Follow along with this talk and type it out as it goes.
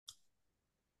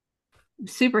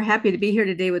super happy to be here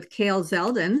today with Kale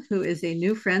Zeldin, who is a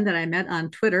new friend that I met on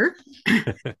Twitter.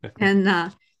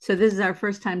 And so this is our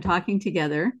first time talking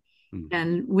together. Mhm.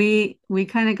 And we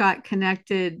kind of got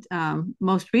connected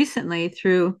most recently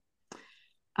through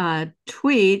a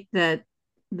tweet that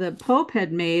the Pope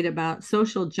had made about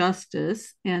social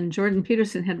justice, and Jordan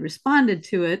Peterson had responded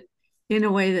to it in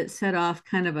a way that set off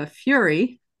kind of a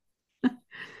fury.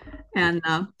 And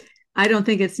I don't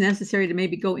think it's necessary to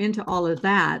maybe go into all of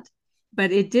that,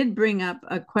 but it did bring up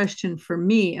a question for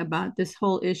me about this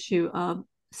whole issue of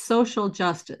social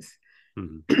justice.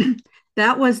 Mhm.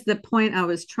 That was the point I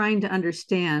was trying to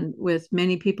understand with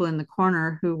many people in the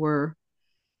corner who were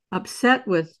upset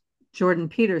with Jordan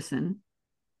Peterson.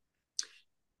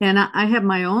 And I have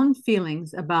my own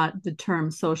feelings about the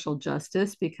term social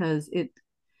justice because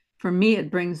for me, it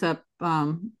brings up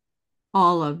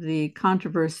all of the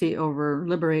controversy over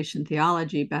liberation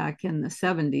theology back in the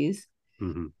 70s.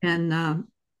 Mhm. And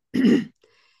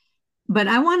but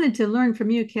I wanted to learn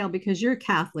from you, Kale, because you're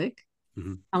Catholic.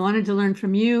 Mhm. I wanted to learn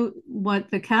from you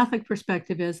what the Catholic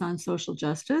perspective is on social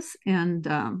justice and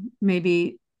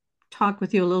maybe talk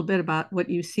with you a little bit about what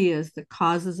you see as the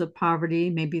causes of poverty,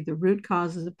 maybe the root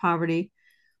causes of poverty,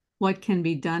 what can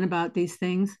be done about these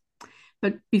things.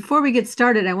 But before we get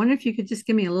started, I wonder if you could just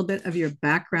give me a little bit of your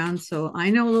background so I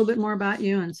know a little bit more about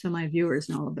you and so my viewers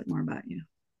know a little bit more about you.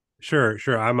 Sure,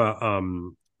 sure.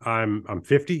 I'm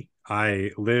 50.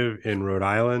 I live in Rhode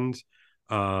Island.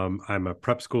 I'm a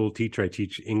prep school teacher. I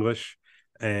teach English,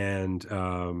 and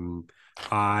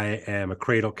I am a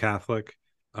cradle Catholic.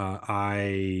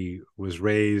 I was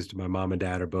raised. My mom and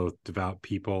dad are both devout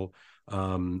people.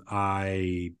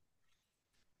 I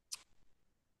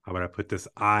how would I put this?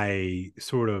 I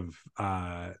sort of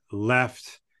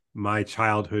left my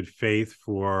childhood faith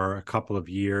for a couple of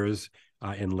years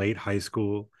in late high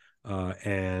school.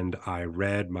 And I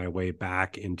read my way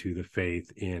back into the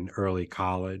faith in early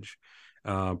college,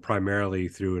 primarily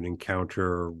through an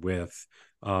encounter with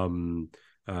um,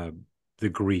 uh, the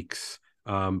Greeks.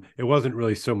 It wasn't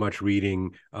really so much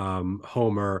reading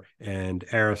Homer and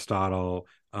Aristotle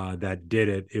that did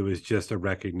it. It was just a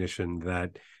recognition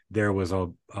that there was a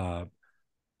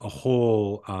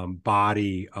whole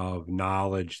body of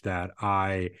knowledge that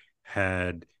I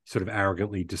had sort of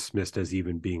arrogantly dismissed as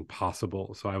even being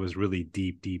possible. So I was really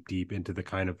deep, deep, deep into the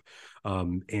kind of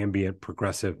ambient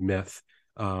progressive myth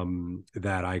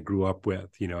that I grew up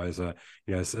with,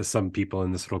 as some people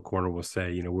in this little corner will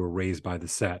say, we're raised by the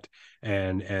set.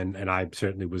 And I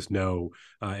certainly was no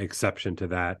exception to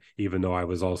that, even though I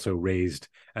was also raised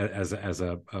as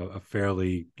a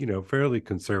fairly, fairly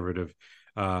conservative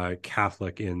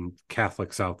Catholic in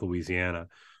Catholic South Louisiana,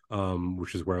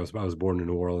 which is where I was born in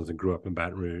New Orleans and grew up in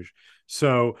Baton Rouge.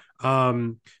 So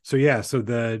yeah, so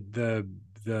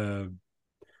the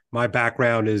my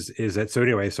background is that so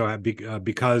anyway so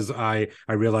because I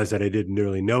realized that I didn't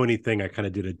really know anything. I kind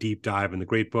of did a deep dive in the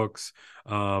great books,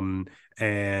 um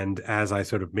and as I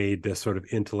sort of made this sort of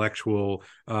intellectual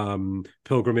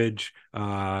pilgrimage,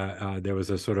 there was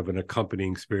a sort of an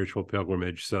accompanying spiritual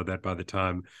pilgrimage, so that by the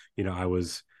time I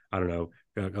was, I don't know,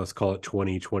 let's call it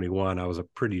 2021, I was a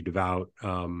pretty devout,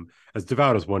 as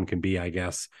devout as one can be, I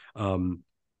guess, in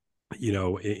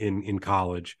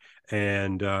college.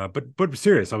 And but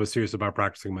serious, I was serious about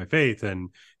practicing my faith, and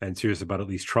serious about at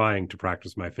least trying to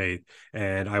practice my faith.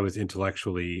 And I was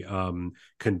intellectually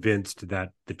convinced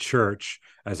that the church,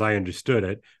 as I understood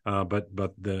it, but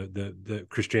the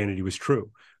Christianity was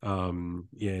true, and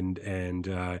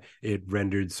it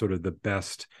rendered sort of the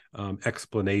best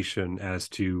explanation as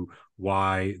to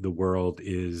why the world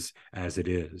is as it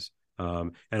is.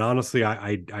 And honestly,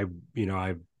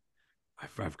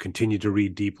 I've continued to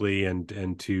read deeply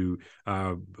and to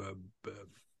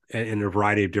in a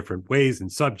variety of different ways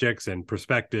and subjects and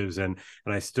perspectives, and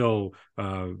I still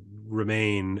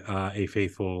remain a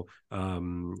faithful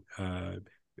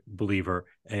believer,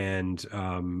 and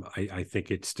I think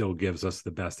it still gives us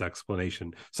the best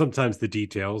explanation. Sometimes the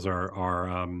details are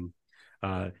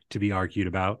to be argued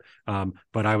about.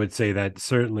 But I would say that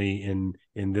certainly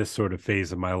in this sort of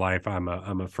phase of my life, I'm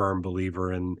a firm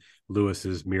believer in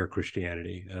Lewis's Mere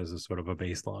Christianity as a sort of a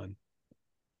baseline.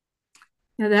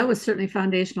 Yeah, that was certainly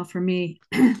foundational for me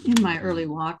in my early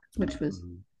walk, which was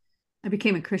Mm-hmm. I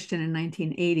became a Christian in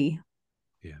 1980.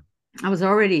 Yeah. I was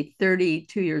already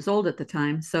 32 years old at the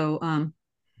time. So,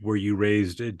 Were you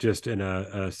raised just in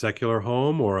a secular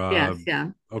home or yes, a? yeah,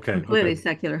 Okay. Okay. completely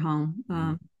secular home.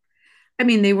 Mhm. I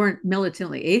mean, they weren't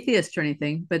militantly atheist or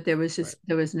anything, but Right.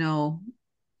 there was no,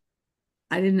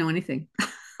 I didn't know anything.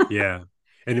 Yeah.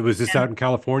 And it was this Yeah. out in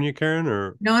California, Karen,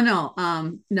 or? No, no,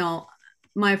 no.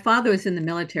 my father was in the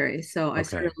military, so I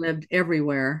sort of Okay, lived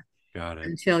everywhere got it.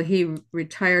 until he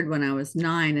retired when I was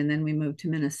 9, and then we moved to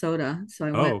Minnesota. So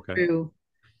I Oh, went okay. through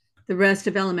the rest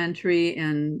of elementary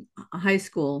and high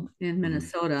school in Mhm.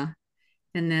 Minnesota.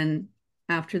 And then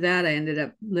after that, I ended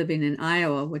up living in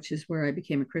Iowa, which is where I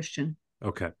became a Christian.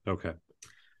 Okay, okay.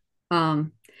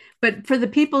 Um, but for the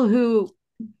people who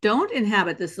don't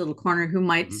inhabit this little corner who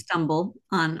might Mhm. stumble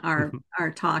on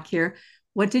our talk here,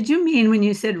 what did you mean when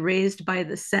you said raised by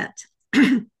the set?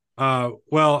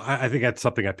 Well, I think that's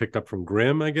something I picked up from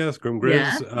Grimm, I guess, Grimm Yeah,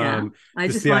 Griggs. yeah. I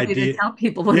Just just the want you to idea. tell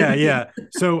people what Yeah, it means. yeah.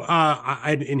 So,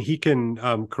 and he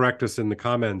can correct us in the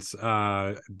comments.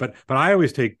 But I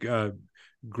always take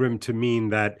Grimm to mean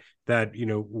that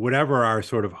whatever our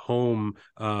sort of home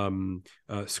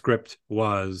script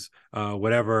was,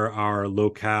 whatever our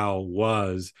locale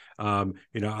was,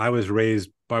 I was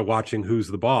raised by watching Who's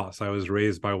the Boss. I was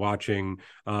raised by watching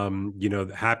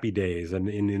the Happy Days,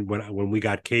 and when we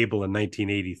got cable in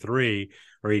 1983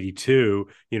 or 82,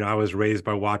 I was raised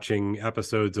by watching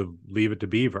episodes of Leave It to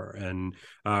Beaver, and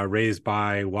raised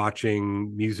by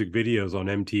watching music videos on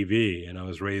MTV, and I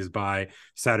was raised by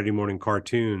Saturday morning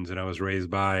cartoons, and I was raised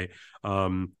by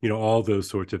all those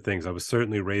sorts of things. I was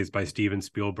certainly raised by Steven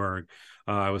Spielberg.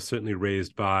 I was certainly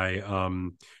raised by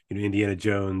Indiana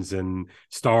Jones and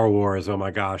Star Wars. Oh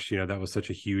my gosh, that was such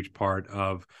a huge part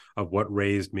of what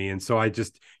raised me. And so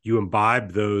you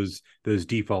imbibe those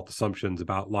default assumptions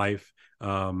about life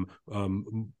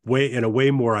way in a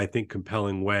way more, I think,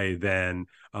 compelling way than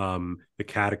the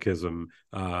catechism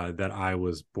that I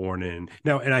was born in.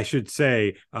 Now, and I should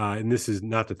say, and this is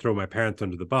not to throw my parents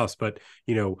under the bus, but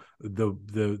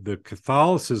the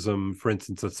Catholicism, for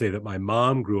instance, let's say that my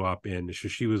mom grew up in,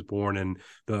 she was born in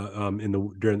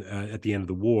the during at the end of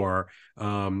the war,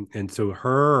 and so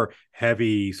her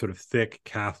heavy, sort of thick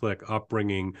Catholic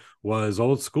upbringing was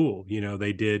old school.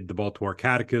 They did the Baltimore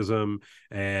Catechism,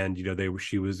 and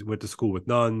she went to school with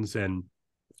nuns, and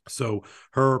so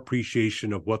her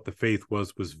appreciation of what the faith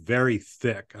was very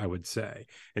thick, I would say,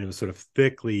 and it was sort of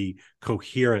thickly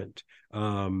coherent.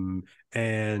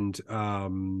 And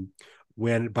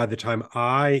when by the time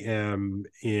I am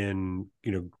in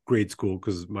grade school,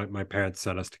 because my parents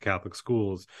sent us to Catholic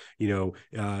schools,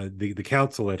 the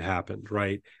council had happened,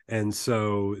 right? And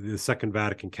so the Second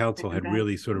Vatican Council had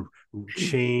really sort of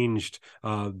changed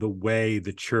the way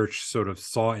the church sort of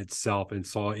saw itself and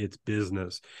saw its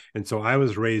business. And so I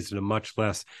was raised in a much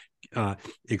less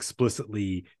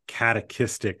explicitly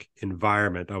catechistic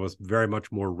environment. I was very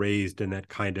much more raised in that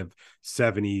kind of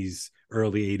 70s,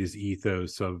 early 80s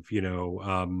ethos of,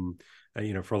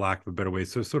 for lack of a better way.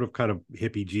 So sort of kind of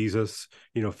hippie Jesus,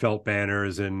 felt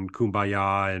banners and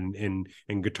kumbaya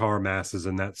and guitar masses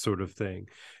and that sort of thing.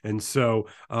 And so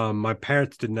my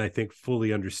parents didn't, I think,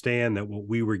 fully understand that what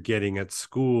we were getting at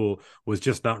school was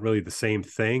just not really the same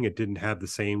thing. It didn't have the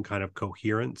same kind of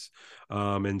coherence.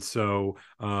 And so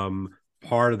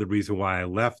part of the reason why I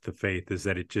left the faith is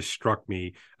that it just struck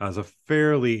me as a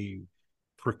fairly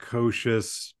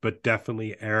precocious, but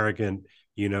definitely arrogant,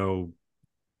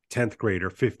 10th grader,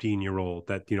 15-year-old,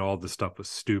 that all this stuff was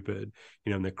stupid,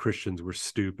 and that Christians were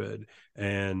stupid,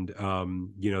 and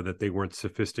that they weren't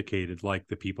sophisticated like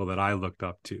the people that I looked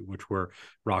up to, which were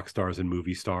rock stars and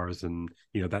movie stars, and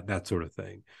that sort of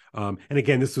thing. And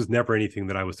again, this was never anything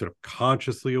that I was sort of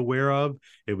consciously aware of.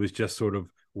 It was just sort of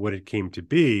what it came to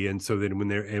be. And so then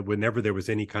whenever there was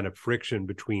any kind of friction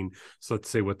between, so let's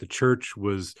say, what the church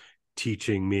was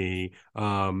teaching me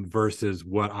versus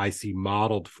what I see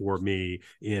modeled for me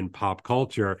in pop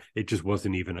culture, it just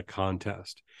wasn't even a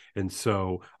contest. And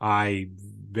so I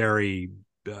very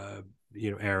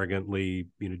arrogantly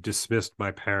dismissed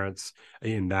my parents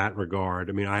in that regard.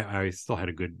 I mean, I still had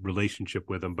a good relationship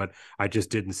with them, but I just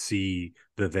didn't see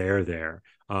the there.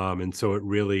 And so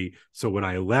when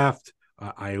I left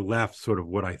sort of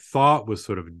what I thought was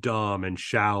sort of dumb and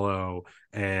shallow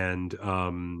and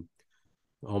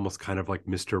almost kind of like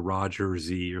Mr.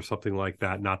 Rogers-y or something like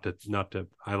that. Not to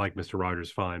I like Mr. Rogers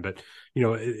fine, but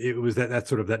it was that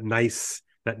sort of that nice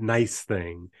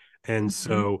thing. And Mhm.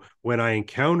 so when I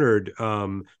encountered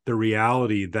the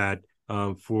reality that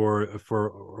for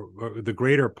the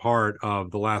greater part of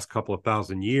the last couple of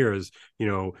thousand years,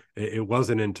 it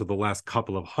wasn't until the last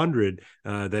couple of hundred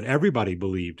that everybody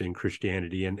believed in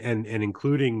Christianity, and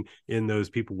including in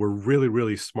those people were really,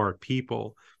 really smart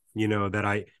people. and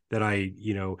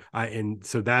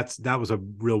so that was a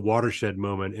real watershed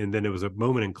moment. And then it was a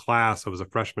moment in class. I was a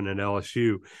freshman at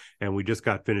LSU, and we just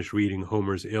got finished reading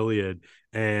Homer's Iliad,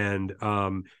 and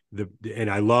and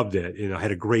I loved it. And I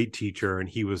had a great teacher, and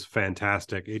he was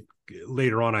fantastic.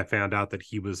 Later on, I found out that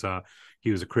he was a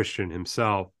Christian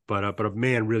himself, but a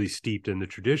man really steeped in the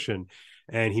tradition.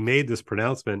 And he made this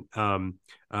pronouncement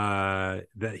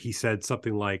that he said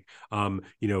something like,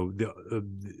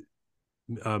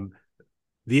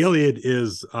 the Iliad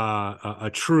is a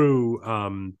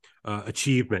true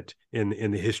achievement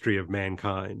in the history of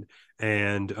mankind,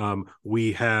 and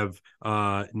we have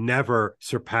never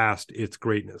surpassed its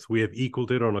greatness. We have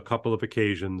equaled it on a couple of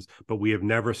occasions, but we have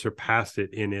never surpassed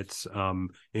it in its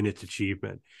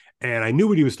achievement. And I knew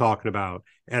what he was talking about,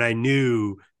 and I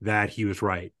knew that he was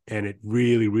right. And it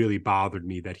really, really bothered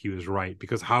me that he was right,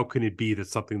 because how can it be that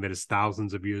something that is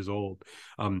thousands of years old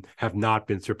have not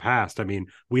been surpassed? I mean,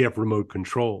 we have remote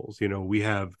controls, we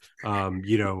have,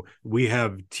 we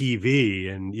have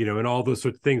TV and all those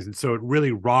sorts of things. And so it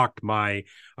really rocked my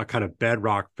kind of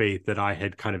bedrock faith that I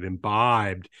had kind of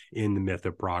imbibed in the myth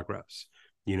of progress.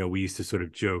 We used to sort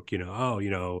of joke,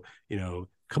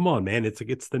 come on, man, it's the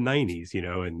 90s, in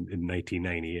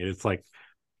 1990. And it's like,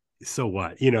 so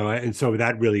what, and so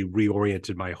that really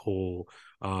reoriented my whole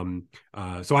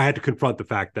so I had to confront the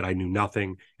fact that I knew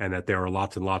nothing, and that there are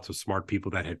lots and lots of smart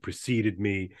people that had preceded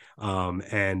me,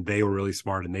 and they were really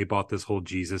smart, and they bought this whole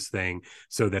Jesus thing,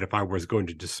 so that if I was going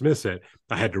to dismiss it,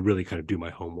 I had to really kind of do my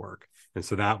homework. And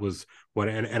so that was what,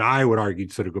 and I would argue,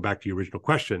 sort of go back to your original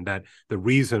question, that the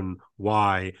reason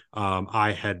why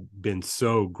I had been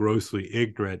so grossly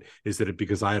ignorant is that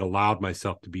because I had allowed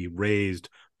myself to be raised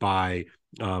by,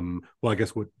 well, I guess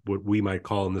what we might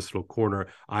call in this little corner,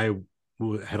 I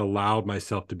had allowed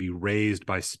myself to be raised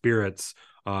by spirits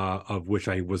of which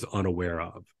I was unaware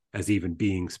of as even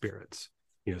being spirits.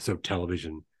 So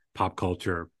television, pop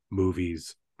culture,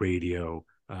 movies, radio,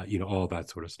 all that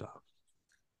sort of stuff.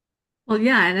 Well,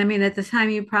 yeah. And I mean, at the time,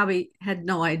 you probably had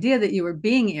no idea that you were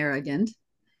being arrogant.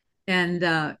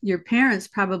 And your parents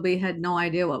probably had no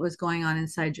idea what was going on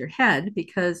inside your head,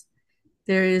 because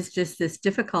there is just this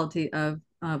difficulty of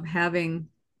having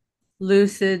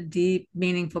lucid, deep,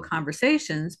 meaningful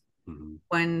conversations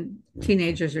when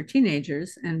teenagers are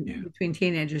teenagers, and between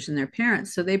teenagers and their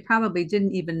parents. So they probably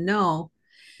didn't even know,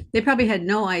 they probably had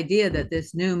no idea that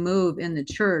this new move in the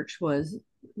church was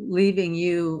leaving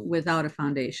you without a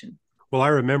foundation. Well, I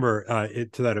remember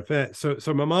it to that effect.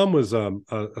 So my mom was a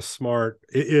smart,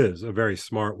 is a very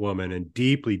smart woman, and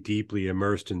deeply, deeply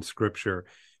immersed in scripture.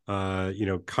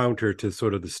 Counter to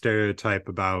sort of the stereotype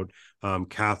about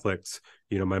Catholics.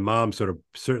 My mom sort of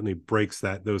certainly breaks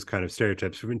those kind of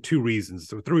stereotypes for two reasons,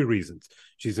 so three reasons.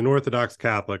 She's an Orthodox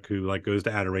Catholic who goes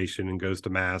to adoration and goes to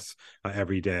mass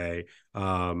every day,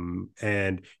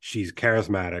 and she's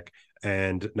charismatic.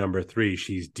 And number three,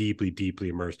 she's deeply, deeply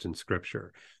immersed in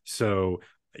scripture. So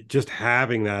just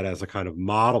having that as a kind of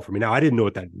model for me. Now, I didn't know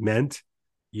what that meant.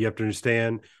 You have to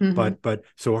understand. Mm-hmm. But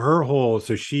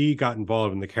so she got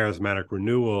involved in the charismatic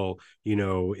renewal,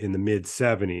 in the mid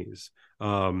 70s.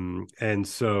 And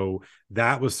so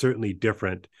that was certainly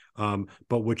different.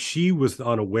 But what she was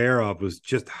unaware of was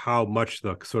just how much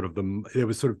there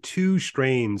was sort of two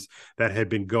strains that had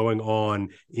been going on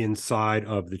inside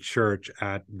of the church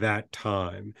at that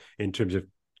time in terms of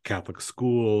Catholic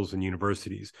schools and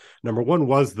universities. Number one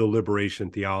was the liberation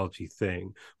theology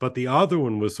thing, but the other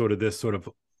one was sort of this sort of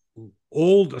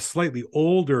a slightly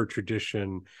older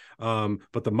tradition,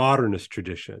 but the modernist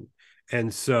tradition.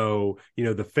 And so,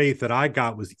 the faith that I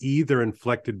got was either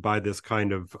inflected by this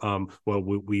kind of, what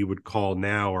we would call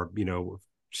now, or,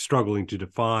 struggling to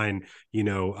define,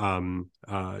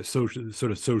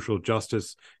 social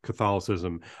justice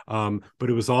Catholicism. But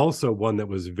it was also one that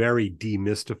was very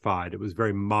demystified. It was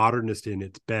very modernist in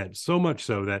its bent, so much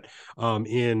so that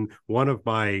in one of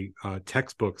my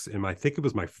textbooks, I think it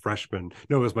was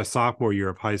it was my sophomore year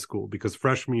of high school, because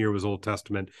freshman year was Old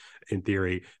Testament in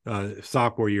theory,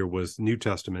 sophomore year was New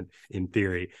Testament in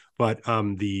theory. But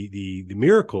the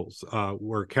miracles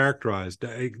were characterized,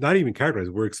 not even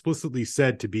characterized, were explicitly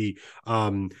said to be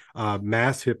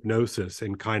mass hypnosis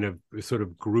and kind of sort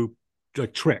of group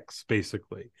tricks,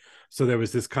 basically. So there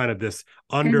was this kind of this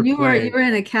underplay. And you were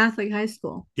in a Catholic high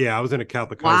school. Yeah, I was in a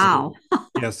Catholic high school.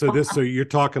 Yeah, so you're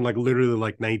talking literally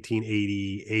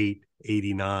 1988,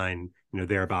 89.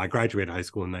 Thereabout. I graduated high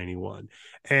school in 91.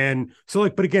 And so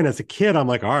but again, as a kid, I'm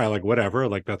like, all right, whatever,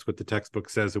 that's what the textbook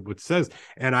says.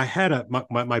 And I had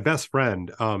my best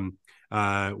friend,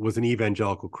 was an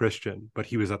evangelical Christian, but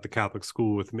he was at the Catholic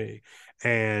school with me.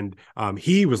 And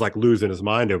he was like losing his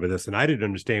mind over this. And I didn't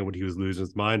understand what he was losing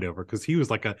his mind over, because he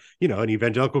was like a, an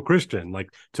evangelical Christian,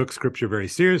 like took scripture very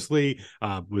seriously,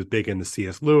 was big into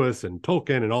C.S. Lewis and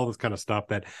Tolkien and all this kind of stuff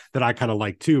that I kind of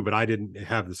like too, but I didn't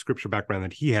have the scripture background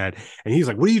that he had. And he's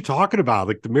like, what are you talking about?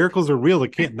 Like, the miracles are real.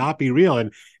 It can't not be real.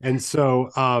 And so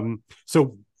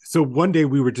one day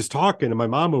we were just talking, and my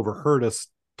mom overheard us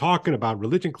talking about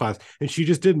religion class, and she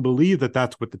just didn't believe that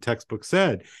that's what the textbook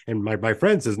said. And my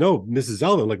friend says, no, Mrs.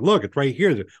 Zeldin, like, look, it's right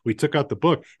here. We took out the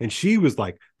book, and she was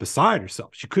like beside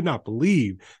herself. She could not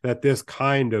believe that this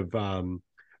kind of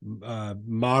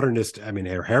modernist,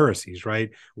 heresies, right,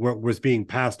 was being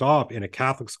passed off in a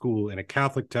Catholic school, in a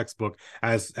Catholic textbook,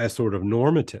 as sort of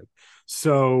normative.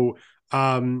 So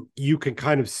you can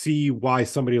kind of see why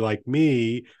somebody like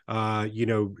me,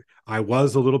 I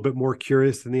was a little bit more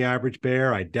curious than the average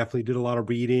bear. I definitely did a lot of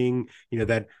reading,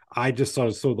 that I just saw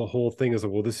the whole thing as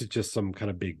like, well, this is just some kind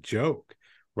of big joke,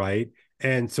 right?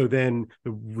 And so then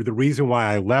the reason why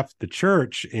I left the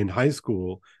church in high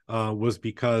school was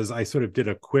because I sort of did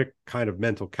a quick kind of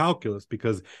mental calculus,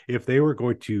 because if they were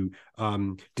going to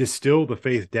distill the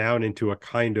faith down into a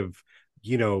kind of,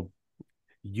 you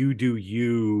do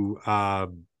you,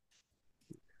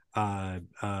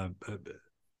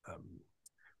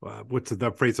 what's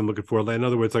the phrase I'm looking for? In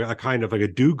other words, like a kind of like a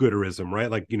do-gooderism, right?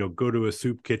 Like, go to a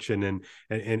soup kitchen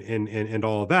and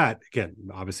all of that. Again,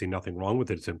 obviously nothing wrong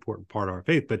with it. It's an important part of our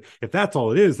faith. But if that's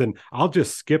all it is, then I'll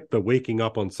just skip the waking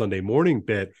up on Sunday morning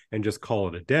bit and just call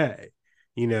it a day,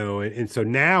 and so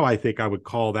now I think I would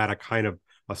call that a kind of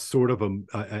a sort of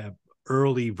a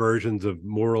early versions of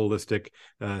moralistic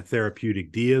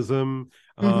therapeutic deism.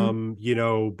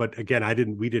 But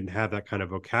again, we didn't have that kind of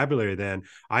vocabulary then.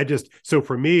 So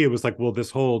for me, it was like, well,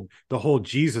 the whole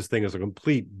Jesus thing is a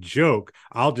complete joke.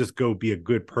 I'll just go be a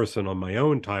good person on my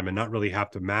own time and not really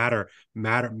have to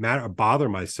bother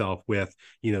myself with,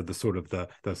 the sort of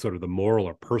the moral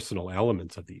or personal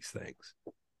elements of these things.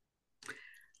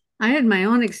 I had my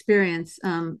own experience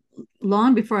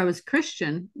long before I was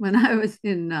Christian. When I was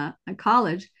in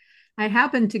college, I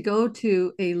happened to go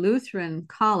to a Lutheran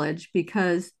college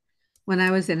because when I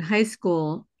was in high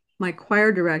school, my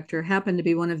choir director happened to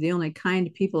be one of the only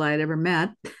kind people I had ever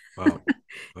met. Wow.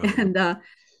 Wow.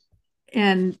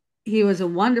 And he was a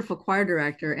wonderful choir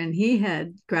director, and he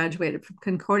had graduated from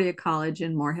Concordia College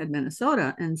in Moorhead,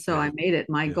 Minnesota. And so I made it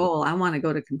my goal. I want to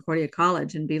go to Concordia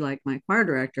College and be like my choir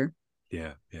director.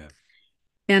 Yeah. Yeah.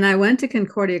 And I went to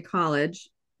Concordia College.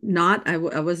 I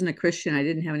wasn't a Christian. I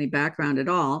didn't have any background at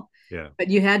all. Yeah. But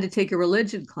you had to take a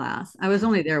religion class. I was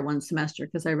only there one semester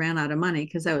because I ran out of money,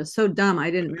 because I was so dumb. I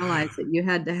didn't realize that you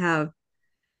had to have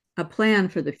a plan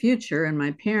for the future. And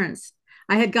my parents,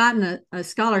 I had gotten a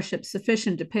scholarship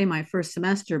sufficient to pay my first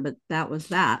semester, but that was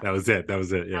that. That was it.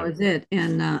 Yeah. That was it.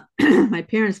 And my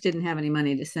parents didn't have any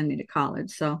money to send me to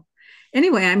college. So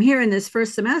anyway, I'm here in this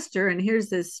first semester, and here's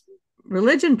this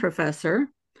religion professor,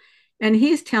 and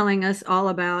he's telling us all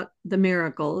about the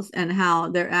miracles and how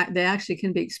they actually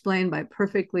can be explained by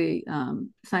perfectly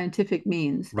scientific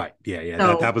means. Right. Yeah. Yeah.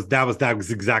 So, that was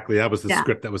the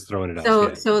script that was thrown at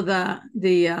us. So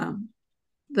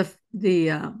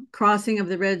the crossing of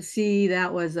the Red Sea,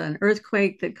 that was an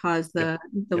earthquake that caused the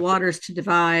waters to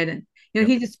divide, and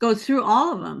he just goes through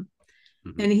all of them.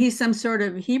 Mm-hmm. And he's some sort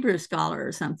of Hebrew scholar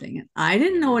or something. I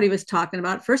didn't know what he was talking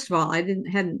about. First of all, I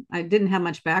didn't have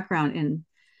much background in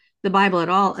the Bible at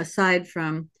all, aside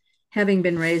from having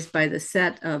been raised by the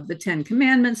set of the Ten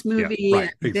Commandments movie,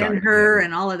 and Ben-Hur,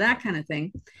 and all of that kind of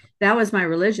thing. That was my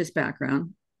religious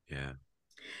background. Yeah.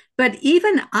 But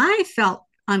even I felt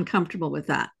uncomfortable with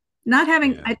that. Not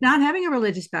having a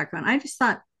religious background. I just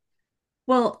thought,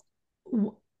 well,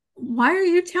 why are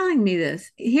you telling me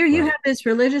this? Here you have this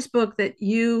religious book that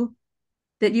you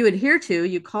adhere to.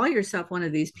 You call yourself one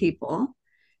of these people,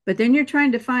 but then you're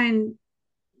trying to find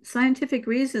scientific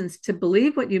reasons to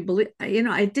believe what you believe.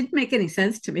 It didn't make any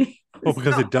sense to me. Well,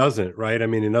 because it doesn't, right? I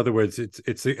mean, in other words,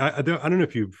 I don't know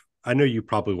if I know you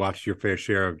probably watched your fair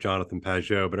share of Jonathan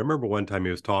Pageau, but I remember one time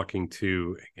he was talking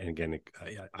to, and again,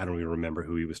 I don't even remember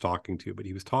who he was talking to, but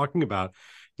he was talking about,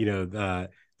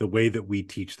 the way that we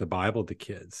teach the Bible to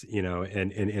kids,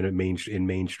 and in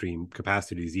mainstream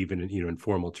capacities, even in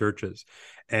formal churches.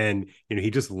 And, he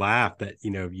just laughed that,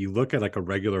 you look at like a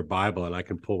regular Bible, and I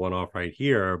can pull one off right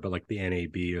here, but like the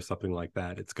NAB or something like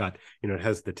that, it's got, it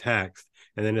has the text.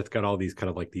 and then it's got all these kind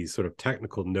of like these sort of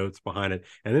technical notes behind it,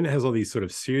 and then it has all these sort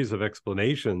of series of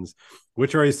explanations,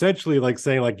 which are essentially like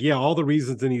saying like, yeah, all the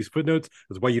reasons in these footnotes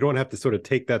is why you don't have to sort of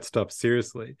take that stuff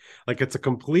seriously. Like it's a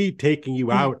complete taking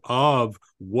you out of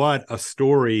what a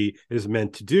story is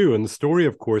meant to do. And the story,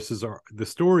 of course, the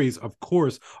stories, of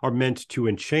course, are meant to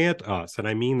enchant us. And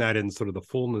I mean that in sort of the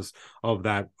fullness of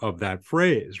that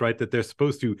phrase, right? That they're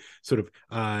supposed to sort of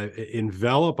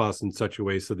envelop us in such a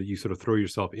way so that you sort of throw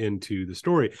yourself into the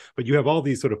story. But you have all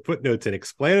these sort of footnotes and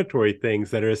explanatory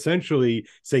things that are essentially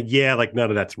saying, yeah, like none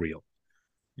of that's real.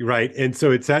 Right. And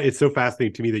so it's so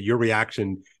fascinating to me that your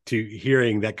reaction to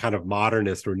hearing that kind of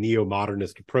modernist or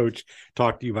neo-modernist approach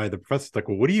talked to you by the professor is like,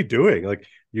 well, what are you doing? Like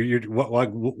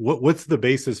what's the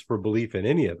basis for belief in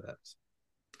any of this?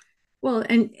 Well,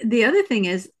 and the other thing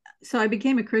is, so I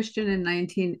became a Christian in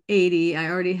 1980. I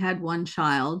already had one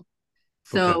child.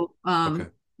 So Okay.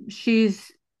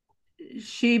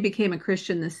 she became a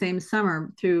Christian the same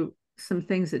summer through some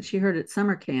things that she heard at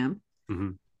summer camp.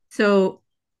 Mm-hmm. So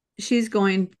she's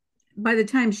going, by the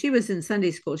time she was in Sunday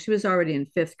school, she was already in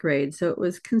fifth grade. So it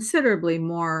was considerably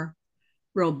more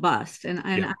robust. And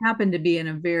I happened to be in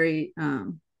a very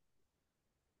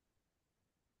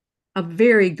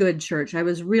good church. I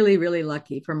was really, really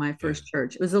lucky for my first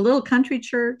church. It was a little country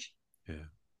church,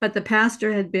 but the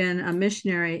pastor had been a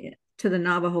missionary to the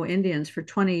Navajo Indians for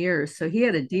 20 years. So he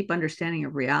had a deep understanding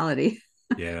of reality.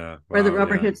 Yeah. Where the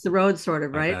rubber hits the road, sort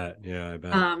of, right? I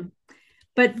bet.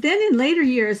 But then in later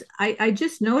years, I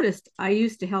just noticed I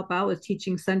used to help out with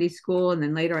teaching Sunday school. And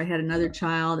then later I had another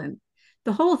child. And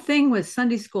the whole thing with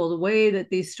Sunday school, the way that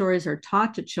these stories are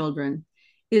taught to children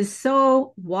is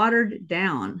so watered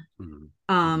down.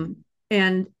 Mm-hmm.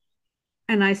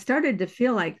 And I started to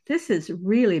feel like this is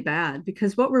really bad,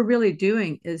 because what we're really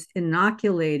doing is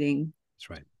inoculating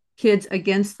kids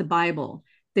against the Bible.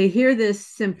 They hear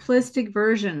this simplistic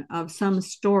version of some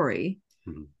story.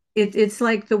 Mm-hmm. It's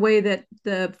like the way that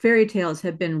the fairy tales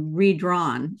have been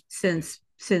redrawn since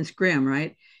Grimm,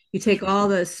 right? You take all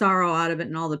the sorrow out of it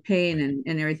and all the pain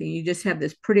and everything. You just have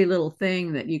this pretty little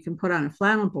thing that you can put on a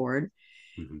flannel board.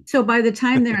 Mm-hmm. So by the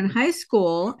time they're in high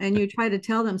school and you try to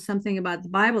tell them something about the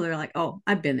Bible, they're like, oh,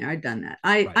 I've been there. I've done that.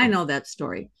 I know that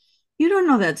story. You don't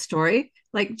know that story.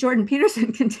 Like Jordan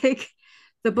Peterson can take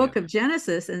the book of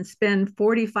Genesis and spend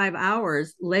 45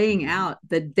 hours laying out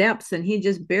the depths, and he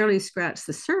just barely scratched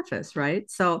the surface, right?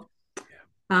 So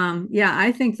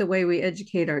I think the way we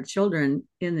educate our children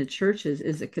in the churches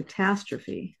is a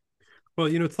catastrophe. Well,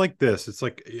 it's like this. It's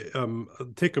like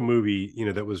take a movie,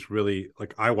 that was really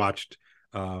like I watched.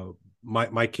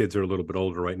 My kids are a little bit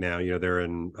older right now. They're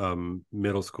in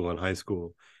middle school and high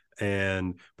school, but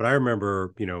I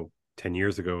remember 10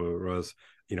 years ago it was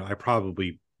I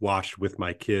probably watched with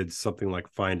my kids something like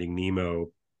Finding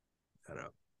Nemo, I don't know,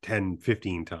 10,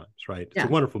 15 times, right? It's a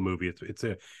wonderful movie.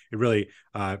 It really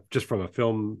just from a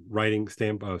film writing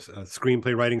standpoint, a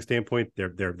screenplay writing standpoint,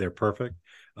 they're perfect.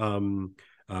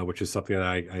 Which is something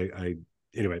that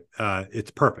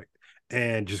it's perfect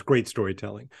and just great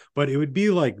storytelling. But it would be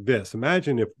like this.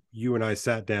 Imagine if you and I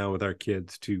sat down with our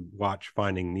kids to watch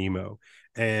Finding Nemo,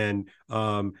 and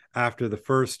after the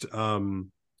first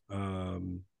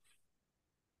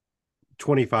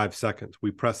 25 seconds,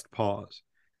 we pressed pause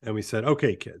and we said,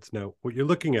 okay, kids, now what you're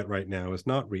looking at right now is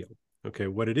not real. Okay,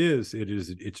 what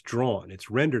it's drawn,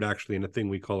 it's rendered actually in a thing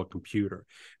we call a computer.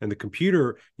 And the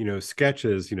computer,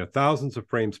 sketches, thousands of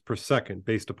frames per second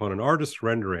based upon an artist's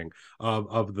rendering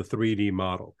of the 3D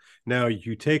model. Now,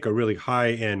 you take a really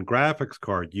high-end graphics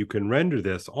card, you can render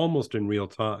this almost in real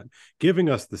time, giving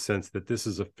us the sense that this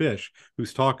is a fish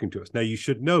who's talking to us. Now, you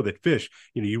should know that fish,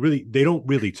 they don't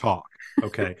really talk.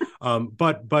 Okay.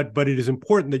 But it is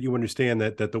important that you understand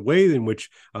that the way in which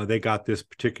they got this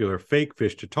particular fake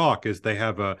fish to talk is they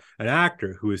have an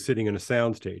actor who is sitting in a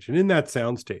soundstage, and in that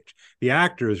soundstage, the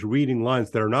actor is reading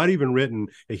lines that are not even written.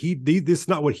 This is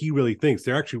not what he really thinks.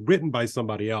 They're actually written by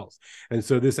somebody else, and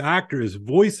so this actor is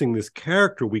voicing this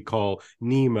character we call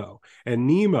Nemo. And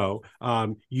Nemo,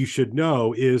 you should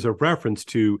know, is a reference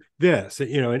to this.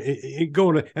 And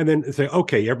go and then say,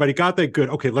 okay, everybody got that? Good.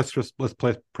 Okay, let's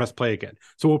press play again.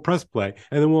 So we'll press play,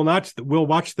 and then we'll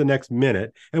watch the next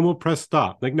minute, and we'll press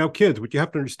stop. Like, now, kids, what you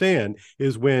have to understand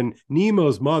is when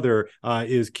Nemo's mother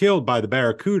is killed by the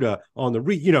barracuda on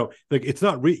the like it's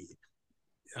not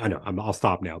I know I'll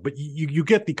stop now, but you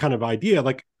get the kind of idea.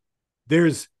 Like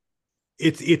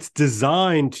it's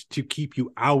designed to keep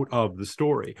you out of the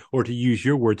story, or to use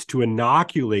your words, to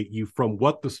inoculate you from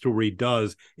what the story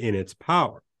does in its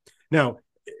power. Now,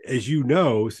 as you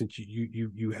know, since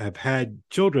you have had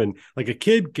children, like a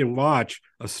kid can watch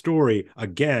a story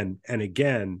again and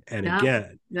again and Yeah.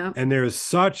 again, Yeah. and there is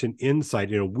such an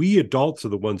insight. We adults are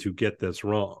the ones who get this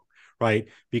wrong, right?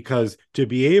 Because to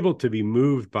be able to be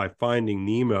moved by Finding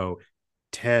Nemo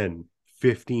 10,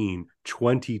 15,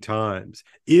 20 times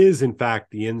is in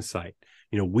fact the insight.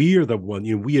 We are the one,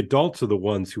 we adults are the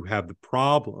ones who have the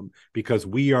problem, because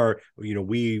we are,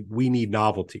 we need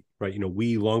novelty, right?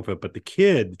 We long for it, but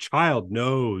the child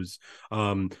knows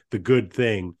the good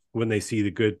thing when they see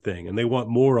the good thing, and they want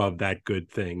more of that good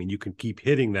thing, and you can keep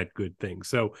hitting that good thing.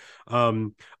 So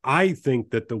I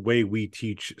think that the way we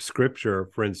teach scripture,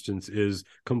 for instance, is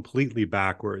completely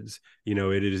backwards.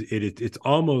 It's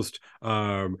almost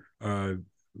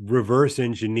reverse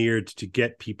engineered to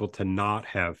get people to not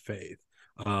have faith,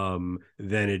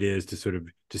 than it is to sort of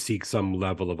to seek some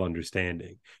level of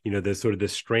understanding. There's sort of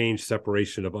this strange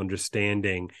separation of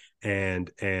understanding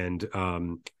and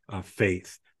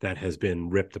faith that has been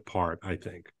ripped apart, I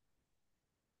think.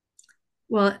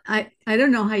 Well, I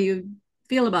don't know how you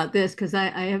feel about this, because I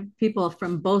have people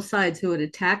from both sides who would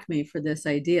attack me for this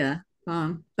idea.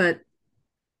 But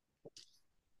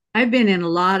I've been in a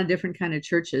lot of different kind of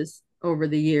churches over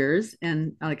the years,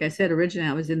 and like I said, originally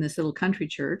I was in this little country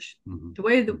church. Mm-hmm.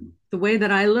 The way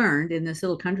that I learned in this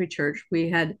little country church, we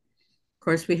had, of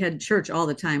course, we had church all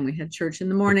the time. We had church in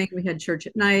the morning, we had church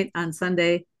at night on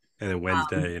Sunday, And then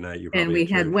Wednesday night, you and probably we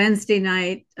had had church. Wednesday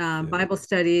night Yeah. Bible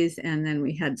studies, and then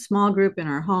we had small group in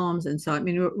our homes. And so, I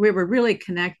mean, we were really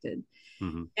connected.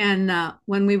 Mm-hmm. And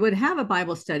when we would have a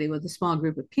Bible study with a small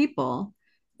group of people,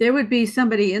 there would be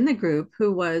somebody in the group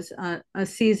who was a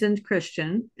seasoned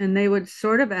Christian, and they would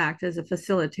sort of act as a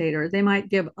facilitator. They might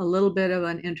give a little bit of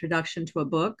an introduction to a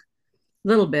book, a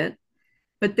little bit,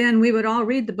 but then we would all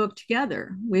read the book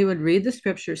together. We would read the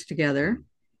scriptures together,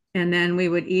 Mm-hmm. and then we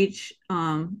would each,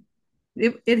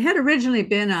 it had originally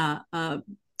been a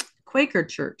Quaker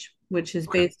church, which is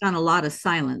Okay. based on a lot of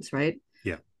silence, right?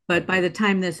 Yeah. But by the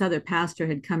time this other pastor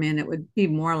had come in, it would be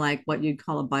more like what you'd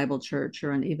call a Bible church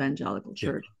or an evangelical Yeah.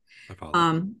 church. I follow.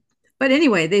 Um, but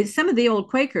anyway, some of the old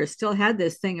Quakers still had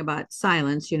this thing about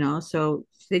silence, so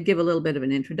they'd give a little bit of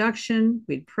an introduction,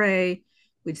 we'd pray,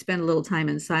 we'd spend a little time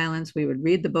in silence, we would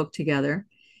read the book together.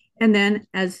 And then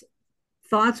as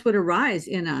thoughts would arise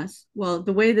in us, well,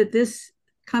 the way that this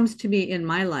comes to me in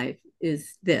my life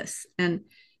is this. And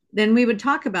then we would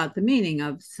talk about the meaning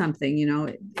of something.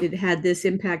 It had this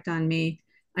impact on me.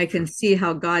 I can see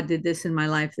how God did this in my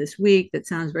life this week. That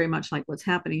sounds very much like what's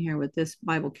happening here with this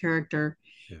Bible character.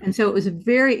 Yeah. And so it was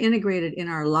very integrated in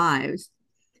our lives.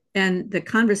 And the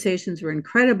conversations were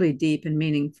incredibly deep and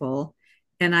meaningful.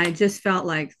 And I just felt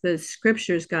like the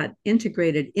scriptures got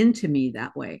integrated into me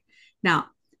that way. Now,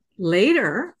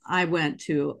 later, I went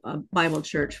to a Bible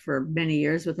church for many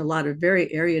years with a lot of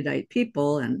very erudite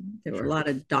people, and there were a lot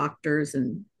of doctors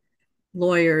and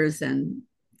lawyers and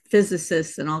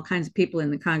physicists and all kinds of people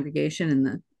in the congregation, and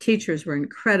the teachers were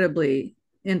incredibly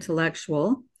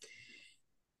intellectual.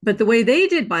 But the way they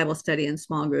did Bible study in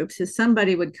small groups is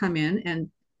somebody would come in and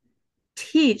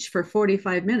teach for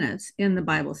 45 minutes in the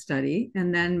Bible study,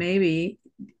 and then maybe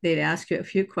they'd ask you a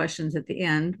few questions at the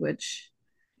end, which,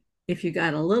 if you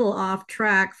got a little off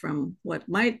track from what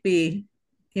might be,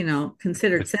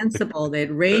 considered sensible,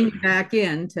 they'd rein you back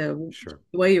into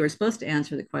the way you were supposed to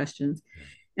answer the questions. Yeah.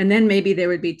 And then maybe there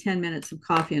would be 10 minutes of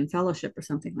coffee and fellowship or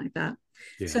something like that.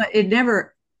 Yeah. So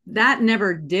that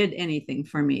never did anything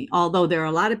for me. Although there are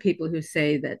a lot of people who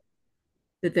say that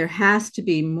there has to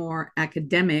be more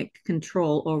academic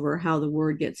control over how the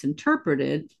word gets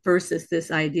interpreted versus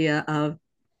this idea of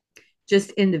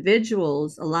just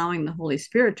individuals allowing the Holy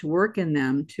Spirit to work in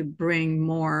them to bring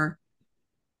more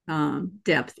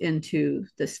depth into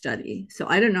the study. So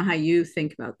I don't know how you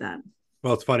think about that.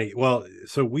 Well, it's funny. Well,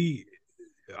 so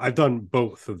I've done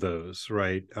both of those,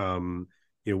 right?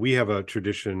 We have a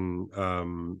tradition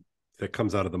that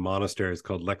comes out of the monasteries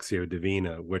called Lectio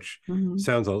Divina, which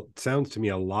sounds to me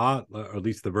a lot, or at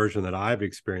least the version that I've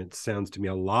experienced sounds to me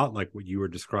a lot like what you were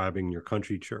describing in your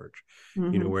country church.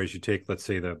 Whereas you take, let's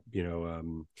say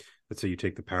let's say you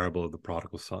take the parable of the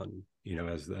prodigal son,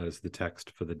 as the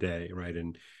text for the day, right?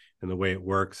 And the way it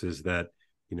works is that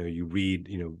you read,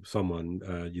 someone,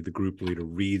 the group leader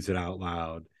reads it out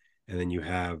loud, and then you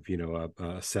have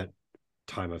a set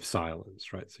time of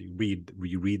silence, right? So you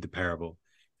read the parable,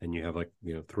 and you have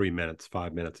 3 minutes,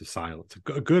 5 minutes of silence,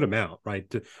 a good amount,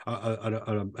 right?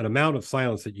 An amount of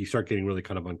silence that you start getting really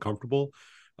kind of uncomfortable,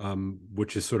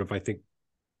 which is sort of, I think,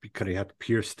 because you have to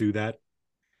pierce through that.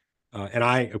 And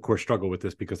I, of course, struggle with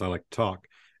this because I like to talk.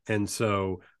 And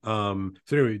so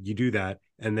anyway, you do that,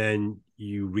 and then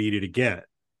you read it again,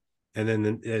 and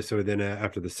then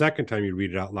after the second time you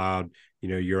read it out loud,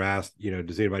 you're asked,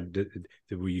 does anybody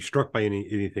were you struck by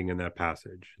anything in that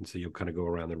passage? And so you'll kind of go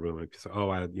around the room and say, oh,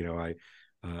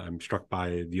 I'm struck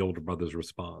by the older brother's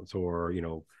response, or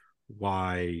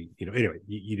why, anyway,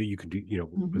 you could do,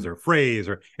 was there a phrase,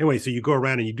 or anyway, so you go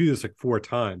around and you do this like 4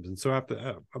 times. And so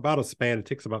after about a span, it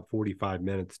takes about 45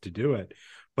 minutes to do it,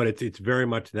 but it's very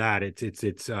much that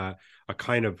it's a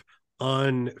kind of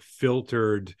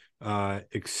unfiltered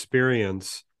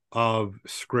experience of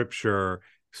scripture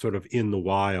sort of in the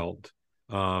wild,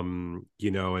 and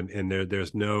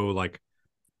there's no like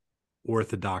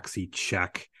orthodoxy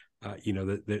check,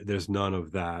 there's none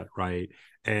of that, right?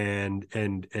 And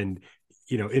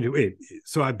anyway,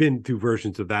 so I've been through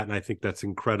versions of that, and I think that's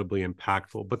incredibly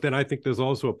impactful. But then I think there's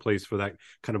also a place for that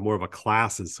kind of more of a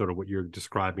class, is sort of what you're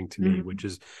describing to me, which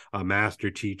is a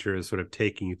master teacher is sort of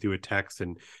taking you through a text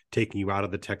and taking you out of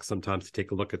the text sometimes to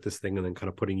take a look at this thing and then kind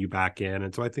of putting you back in.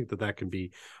 And so I think that can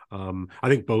be, I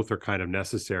think both are kind of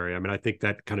necessary. I mean, I think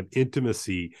that kind of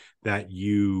intimacy that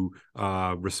you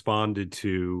responded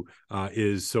to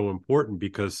is so important,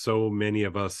 because so many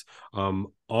of us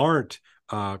aren't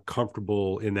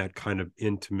comfortable in that kind of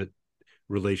intimate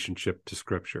relationship to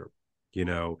scripture,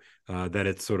 that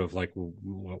it's sort of like,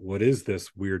 what is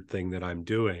this weird thing that I'm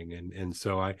doing? And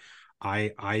so I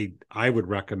would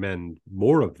recommend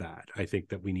more of that. I think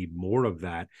that we need more of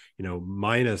that,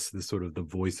 minus the sort of the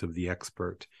voice of the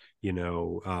expert,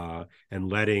 and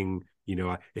letting,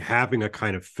 having a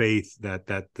kind of faith that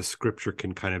the scripture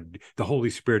can kind of, the Holy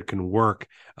Spirit can work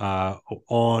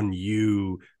on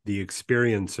you, the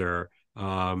experiencer,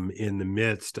 in the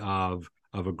midst of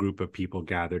a group of people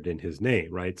gathered in his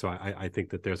name, right? So I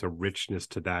think that there's a richness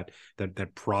to that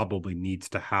probably needs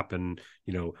to happen,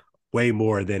 way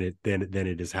more than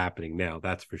it is happening now.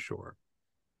 That's for sure.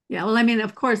 Yeah, well, I mean,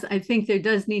 of course, I think there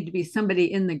does need to be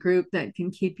somebody in the group that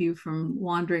can keep you from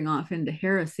wandering off into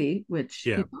heresy, which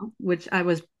which I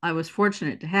was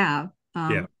fortunate to have.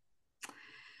 Yeah.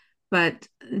 But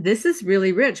this is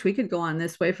really rich. We could go on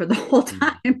this way for the whole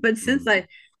time. But since I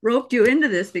roped you into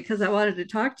this because I wanted to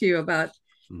talk to you about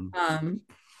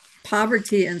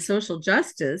poverty and social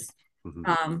justice,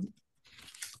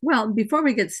 well, before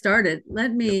we get started,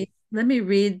 let me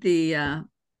read the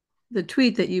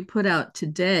tweet that you put out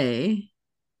today.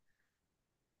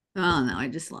 Oh no, I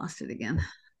just lost it again.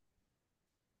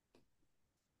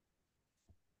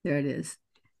 There it is.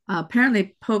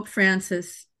 Apparently, Pope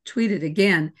Francis tweeted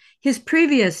again. His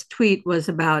previous tweet was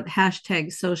about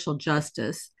hashtag social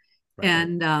justice, right.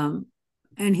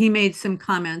 And he made some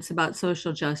comments about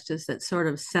social justice that sort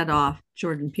of set off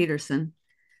Jordan Peterson.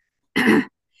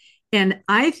 And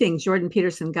I think Jordan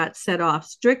Peterson got set off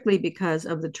strictly because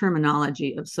of the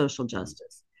terminology of social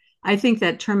justice. I think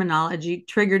that terminology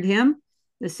triggered him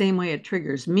the same way it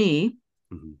triggers me.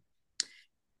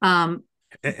 And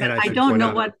I don't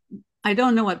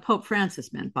know what Pope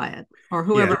Francis meant by it, or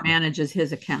whoever manages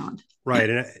his account. Right.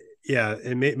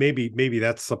 And maybe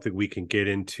that's something we can get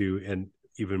into, and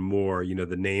even more,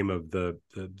 the name of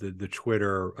the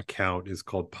Twitter account is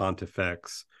called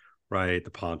Pontifex, right?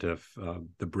 The Pontiff,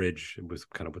 the bridge was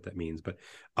kind of what that means. But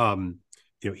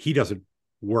he doesn't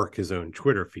work his own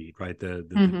Twitter feed, right?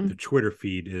 The Twitter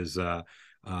feed is the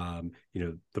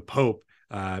Pope.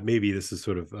 Maybe this is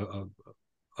sort of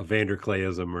a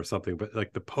Vanderclayism or something, but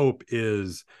like the Pope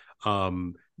is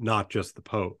not just the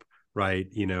Pope, right?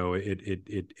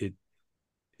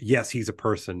 Yes, he's a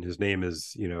person. His name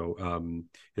is,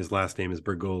 his last name is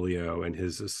Bergoglio, and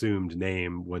his assumed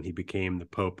name when he became the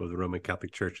Pope of the Roman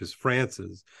Catholic Church is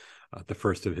Francis, the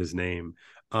first of his name.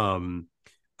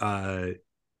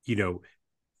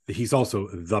 He's also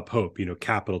the Pope,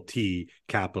 capital T,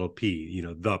 capital P,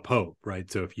 the Pope,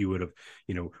 right? So if you would have,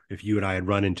 if you and I had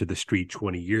run into the street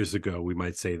 20 years ago, we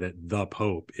might say that the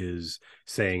Pope is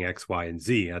saying X, Y, and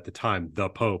Z. At the time, the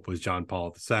Pope was John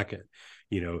Paul II.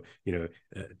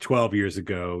 12 years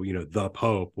ago, the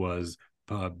Pope was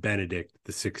Benedict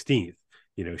the 16th,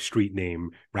 street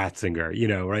name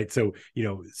Ratzinger, right? So,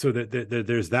 so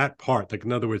there's that part. Like,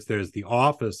 in other words, there's the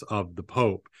office of the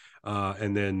Pope,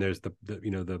 and then there's the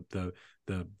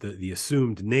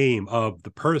assumed name of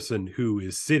the person who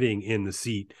is sitting in the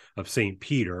seat of St.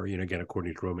 Peter, again,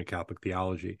 according to Roman Catholic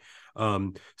theology.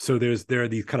 So there are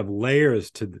these kind of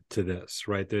layers to this,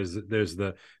 right? There's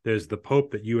the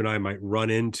Pope that you and I might run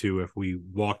into if we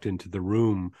walked into the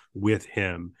room with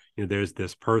him. There's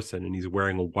this person, and he's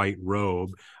wearing a white robe,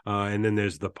 and then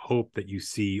there's the Pope that you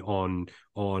see on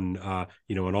at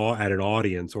an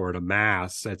audience or at a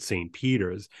mass at St.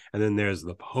 Peter's, and then there's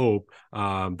the Pope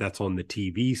that's on the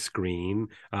TV screen.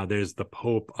 There's the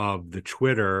Pope of the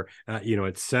Twitter,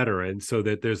 et cetera, and so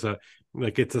that there's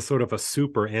it's a sort of a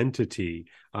super entity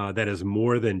that is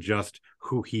more than just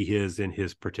who he is in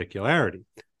his particularity.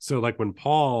 So, like when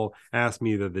Paul asked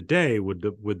me the other day, would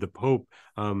the Pope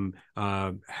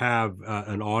have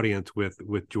an audience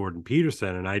with Jordan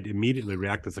Peterson, and I immediately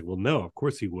reacted like, well, no, of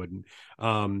course he wouldn't.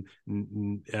 Even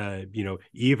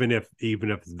if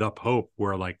the Pope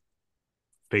were like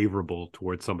favorable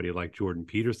towards somebody like Jordan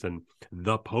Peterson,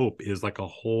 the Pope is like a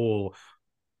whole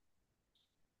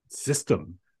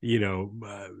system. You know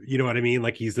what I mean?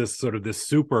 Like he's this sort of this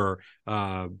super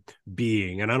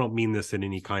being, and I don't mean this in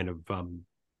any kind of I'm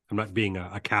not being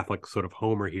a Catholic sort of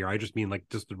homer here. I just mean like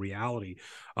just the reality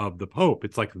of the Pope.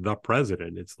 It's like the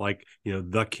president. It's like,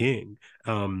 the king.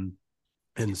 And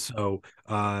so,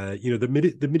 the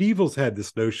medievals had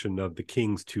this notion of the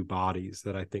king's two bodies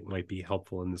that I think might be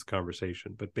helpful in this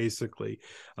conversation. But basically,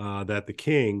 that the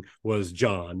king was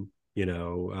John,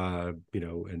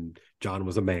 and John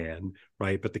was a man,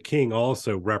 right? But the king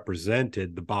also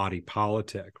represented the body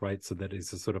politic, right? So that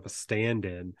is a sort of a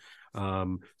stand-in,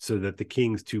 so that the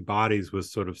king's two bodies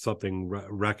was sort of something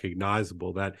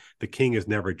recognizable, that the king is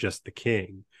never just the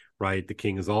king, right? The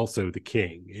king is also the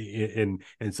king.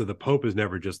 And so the Pope is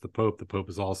never just the Pope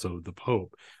is also the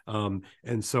Pope.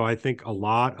 And so I think a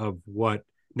lot of what,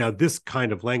 now this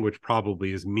kind of language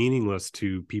probably is meaningless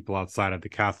to people outside of the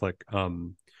Catholic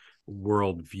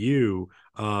worldview.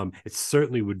 It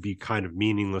certainly would be kind of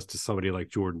meaningless to somebody like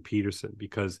Jordan Peterson,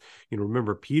 because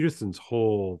remember Peterson's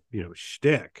whole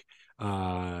shtick,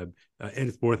 and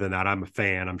it's more than that. I'm a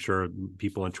fan. I'm sure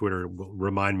people on Twitter will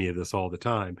remind me of this all the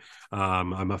time.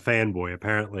 I'm a fanboy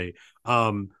apparently.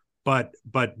 But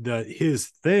his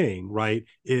thing, right,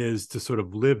 is to sort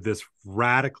of live this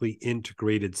radically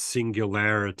integrated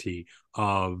singularity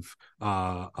of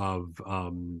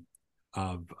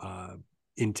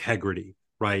integrity,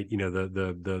 right?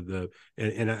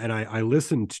 I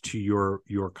listened to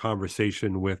your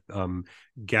conversation with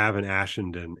Gavin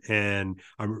Ashenden, and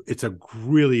it's a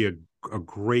really a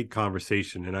great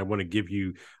conversation, and I want to give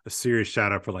you a serious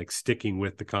shout out for like sticking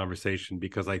with the conversation,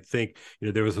 because I think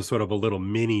there was a sort of a little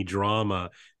mini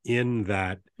drama in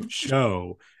that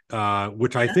show,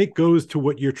 which I think goes to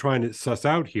what you're trying to suss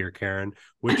out here, Karen,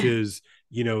 which is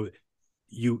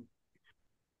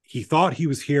he thought he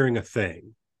was hearing a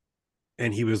thing,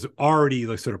 and he was already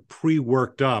like sort of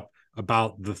pre-worked up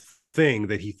about the thing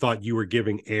that he thought you were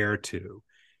giving air to.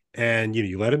 And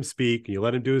you let him speak, and you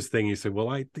let him do his thing. You say, well,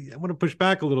 I want to push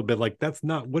back a little bit, like that's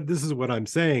not what, this is what I'm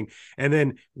saying. And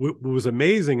then what was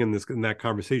amazing in that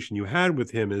conversation you had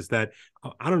with him is that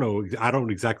I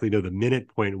don't exactly know the minute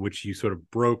point at which you sort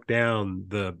of broke down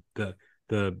the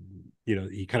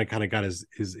he kind of got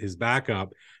his back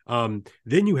up.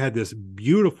 Then you had this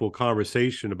beautiful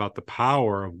conversation about the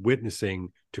power of witnessing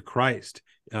to Christ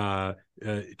to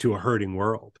a hurting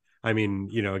world. I mean,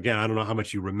 again, I don't know how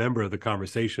much you remember the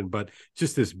conversation, but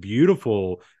just this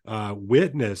beautiful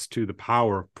witness to the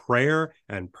power of prayer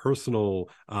and personal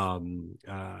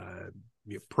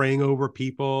praying over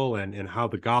people, and how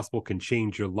the gospel can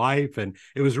change your life. And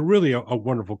it was really a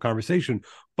wonderful conversation.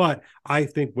 But I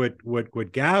think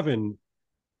what Gavin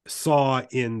saw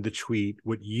in the tweet,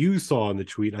 what you saw in the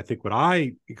tweet, I think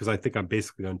because I think I'm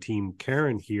basically on team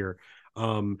Karen here,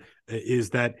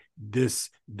 is that this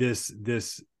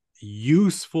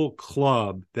useful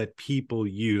club that people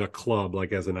use, a club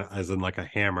like as in like a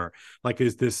hammer, like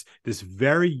is this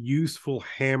very useful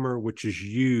hammer which is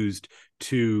used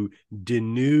to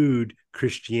denude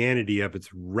Christianity of its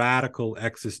radical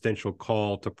existential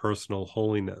call to personal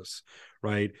holiness,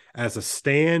 right, as a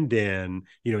stand-in,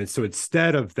 and so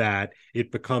instead of that,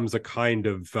 it becomes a kind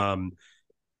of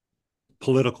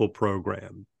political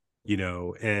program,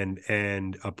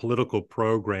 and a political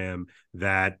program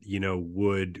that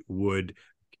would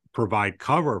provide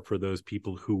cover for those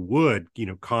people who would,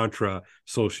 contra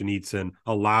Solzhenitsyn,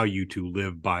 allow you to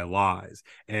live by lies.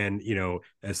 And,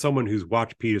 as someone who's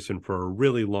watched Peterson for a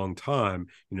really long time,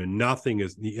 nothing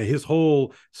is, his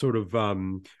whole sort of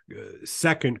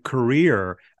second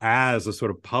career as a sort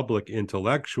of public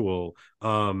intellectual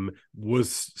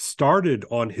was started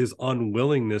on his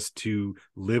unwillingness to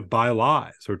live by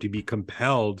lies, or to be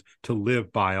compelled to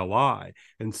live by a lie.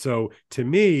 And so to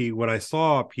me, when I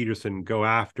saw Peterson go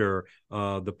after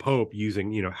the Pope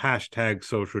using, hashtag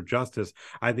social justice,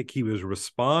 I think he was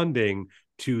responding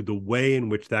to the way in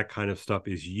which that kind of stuff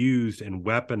is used and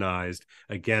weaponized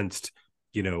against,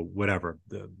 whatever,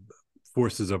 the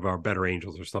forces of our better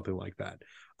angels or something like that.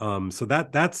 So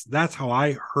that's how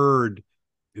I heard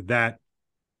that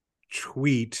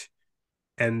tweet,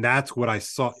 and that's what I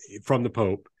saw from the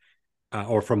Pope,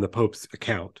 or from the Pope's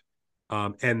account.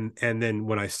 And then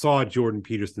when I saw Jordan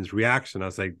Peterson's reaction, I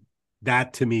was like,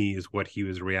 that to me is what he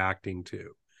was reacting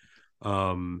to.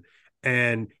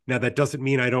 And now that doesn't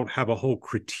mean I don't have a whole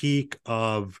critique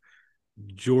of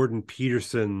Jordan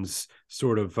Peterson's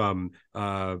sort of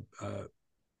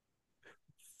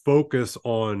focus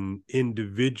on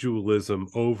individualism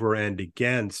over and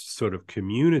against sort of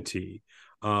community.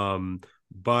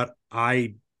 But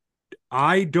I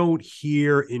don't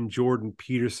hear in Jordan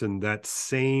Peterson that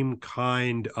same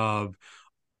kind of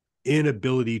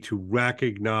inability to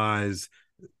recognize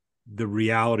the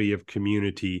reality of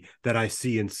community that I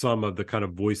see in some of the kind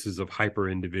of voices of hyper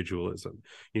individualism.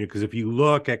 Because if you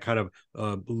look at kind of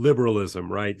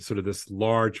liberalism, right, sort of this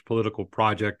large political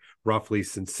project roughly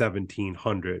since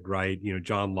 1700, right,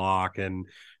 John Locke and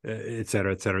et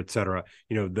cetera, et cetera, et cetera,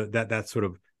 that sort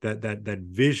of that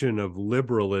vision of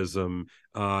liberalism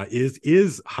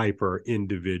is hyper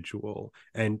individual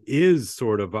and is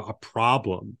sort of a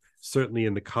problem, certainly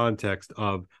in the context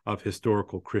of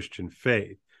historical Christian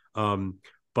faith.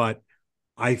 But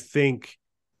I think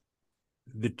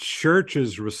the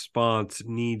church's response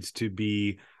needs to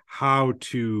be how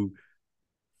to,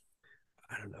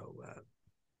 I don't know,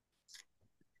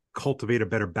 cultivate a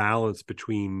better balance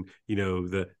between,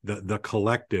 the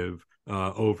collective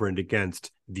over and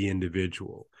against the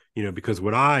individual. Because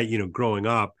when I, growing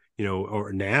up,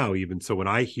 or now even so, when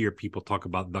I hear people talk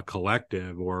about the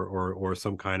collective or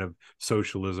some kind of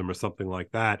socialism or something like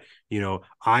that,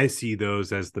 I see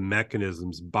those as the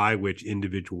mechanisms by which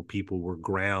individual people were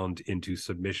ground into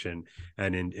submission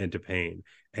and into pain.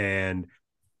 And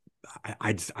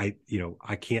I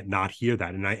can't not hear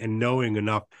that. And knowing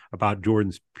enough about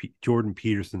Jordan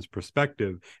Peterson's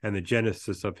perspective and the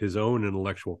genesis of his own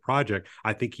intellectual project,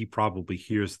 I think he probably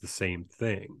hears the same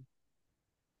thing.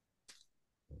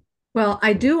 Well,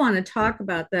 I do want to talk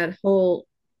about that whole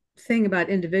thing about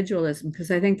individualism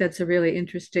because I think that's a really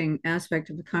interesting aspect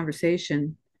of the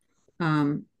conversation,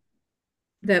 um,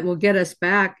 that will get us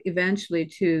back eventually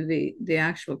to the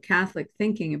actual Catholic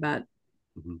thinking about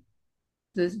Mm-hmm.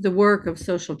 the work of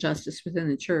social justice within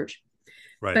the church.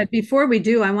 Right. But before we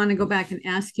do, I want to go back and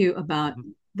ask you about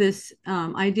Mm-hmm. this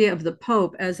idea of the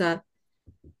Pope as I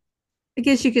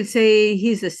guess you could say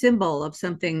he's a symbol of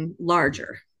something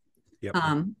larger. Yep.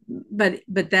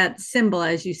 But that symbol,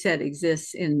 as you said,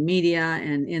 exists in media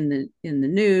and in the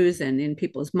news and in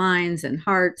people's minds and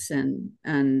hearts and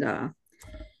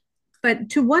but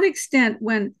to what extent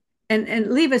when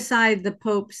and leave aside the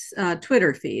Pope's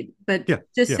Twitter feed, but Yeah.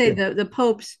 just Yeah. say the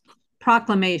Pope's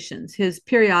proclamations, his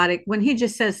periodic when he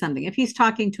just says something, if he's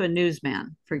talking to a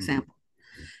newsman, for example,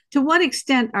 to what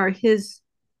extent are his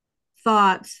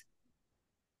thoughts,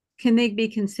 can they be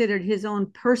considered his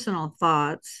own personal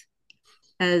thoughts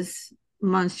as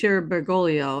Monsieur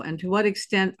Bergoglio, and to what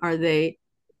extent are they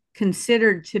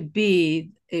considered to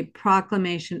be a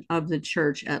proclamation of the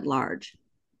church at large?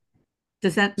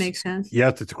 Does that make sense? Yeah,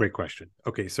 that's a great question.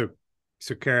 Okay, so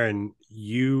Karen,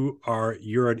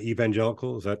 you're an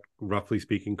evangelical. Is that roughly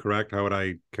speaking correct? How would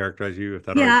I characterize you? If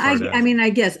that Yeah, already started I asking? mean, I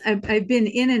guess I've been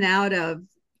in and out of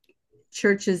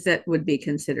churches that would be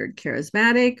considered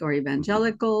charismatic or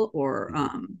evangelical or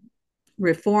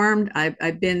reformed.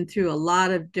 I've been through a lot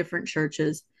of different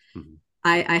churches. Mm-hmm.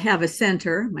 I have a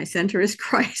center. My center is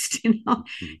Christ, Mm-hmm.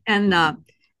 and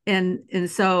Mm-hmm.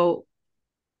 and so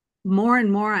more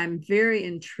and more I'm very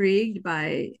intrigued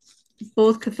by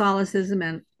both Catholicism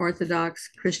and Orthodox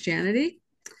Christianity.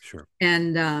 Sure.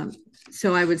 And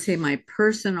so I would say my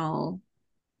personal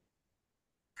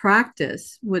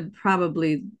practice would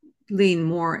probably lean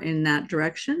more in that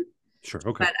direction. Sure.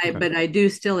 Okay. But Okay. I do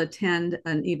still attend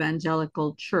an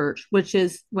evangelical church, which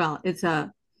is, well, it's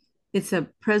a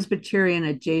Presbyterian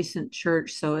adjacent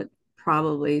church, so it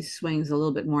probably swings a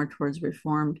little bit more towards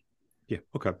Reformed. Yeah.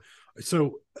 Okay.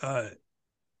 So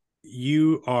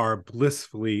you are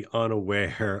blissfully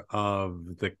unaware of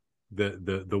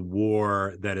the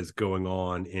war that is going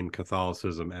on in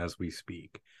Catholicism as we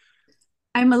speak.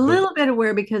 I'm a The little bit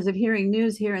aware because of hearing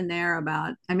news here and there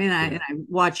about, I mean, Yeah. I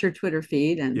watch your Twitter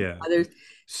feed and Yeah. others,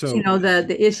 So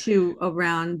the issue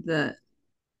around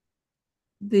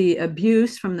the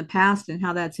abuse from the past and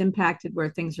how that's impacted where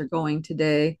things are going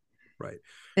today. right.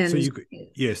 So And so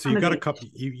some you've of got a the, couple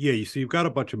so you've got a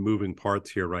bunch of moving parts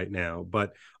here right now.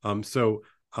 But um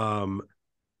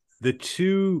the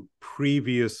two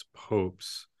previous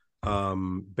popes,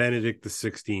 Benedict the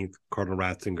 16th, Cardinal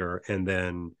Ratzinger, and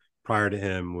then prior to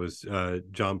him was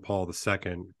John Paul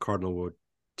II, Cardinal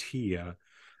Wojtyla.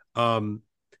 Um,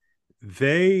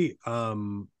 they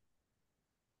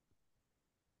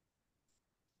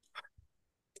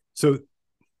so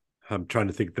I'm trying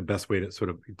to think the best way to sort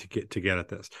of to get at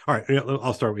this. All right,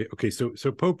 I'll start with okay. So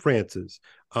Pope Francis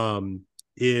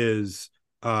is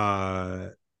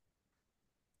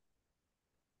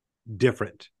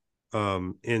different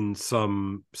in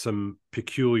some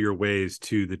peculiar ways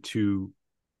to the two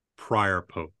prior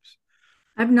popes.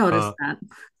 I've noticed Uh, that.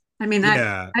 I mean,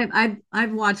 yeah,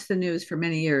 I've watched the news for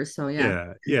many years, so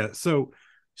yeah. yeah.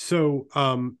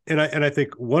 And I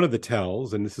think one of the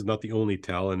tells, and this is not the only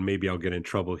tell, and maybe I'll get in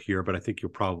trouble here, but I think you'll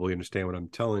probably understand what I'm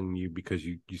telling you because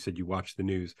you said you watched the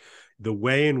news. The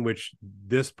way in which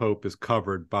this pope is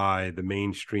covered by the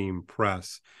mainstream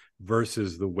press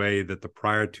versus the way that the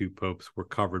prior two popes were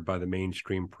covered by the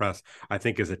mainstream press, I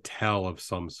think is a tell of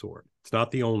some sort. It's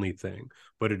not the only thing,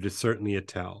 but it is certainly a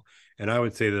tell. And I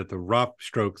would say that the rough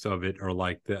strokes of it are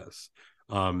like this.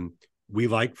 We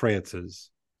like Francis,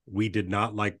 we did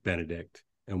not like Benedict,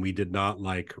 and we did not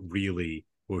like really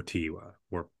Wojtyla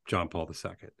or John Paul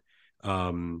II.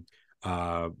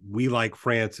 We like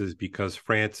Francis because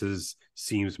Francis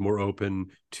seems more open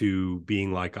to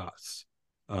being like us,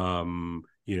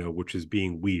 which is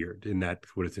being weird in that,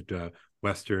 what is it,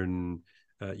 Western,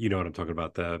 you know what I'm talking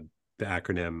about, the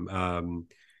acronym.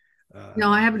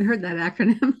 No, I haven't heard that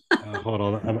acronym. Hold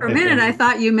on. For a minute, I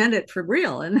thought you meant it for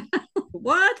real. And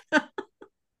what?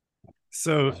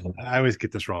 So I always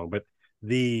get this wrong, but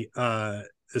there's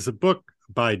a book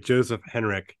by Joseph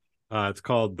Henrich. It's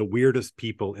called The Weirdest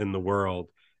People in the World.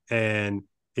 And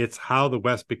it's how the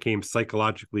West became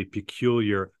psychologically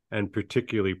peculiar and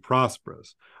particularly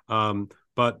prosperous.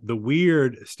 But the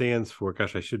weird stands for,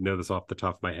 gosh, I should know this off the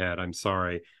top of my head. I'm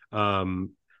sorry.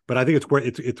 But I think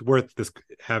it's worth this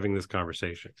having this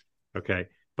conversation. Okay.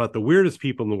 But the weirdest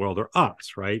people in the world are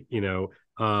us, right?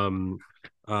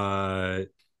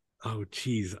 Oh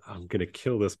geez, I'm gonna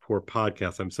kill this poor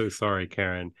podcast. I'm so sorry,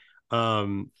 Karen.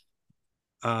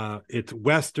 It's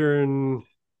Western,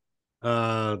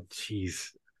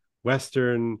 geez,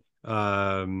 Western.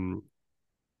 Well,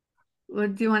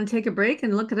 do you want to take a break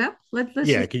and look it up? Let's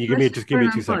Yeah, just can you let's just just give put me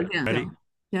it two on pause. seconds? Yeah. Ready? No.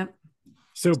 Yep.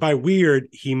 So by weird,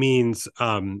 he means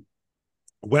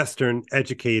Western,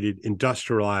 educated,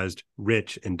 industrialized,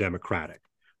 rich, and democratic,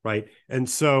 right? And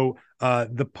so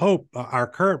the Pope, our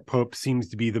current Pope, seems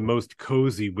to be the most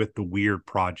cozy with the weird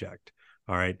project.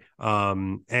 All right.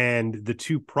 And the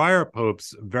two prior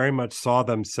popes very much saw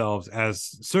themselves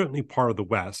as certainly part of the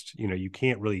West. You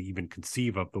can't really even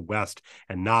conceive of the West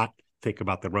and not think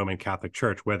about the Roman Catholic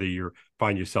Church, whether you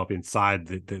find yourself inside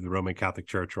the Roman Catholic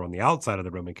Church or on the outside of the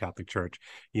Roman Catholic Church,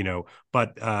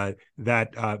 but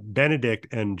that Benedict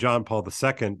and John Paul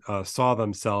II saw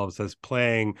themselves as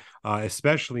playing,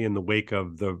 especially in the wake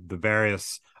of the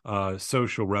various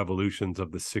social revolutions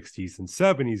of the 60s and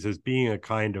 70s, as being a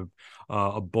kind of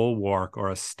a bulwark or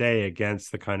a stay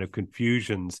against the kind of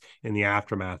confusions in the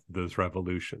aftermath of those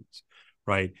revolutions.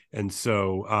 Right. And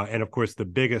so, and of course, the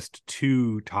biggest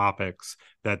two topics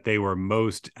that they were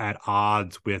most at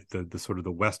odds with the sort of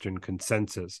the Western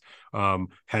consensus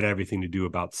had everything to do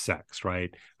about sex,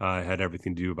 right? Had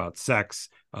everything to do about sex,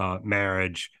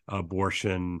 marriage,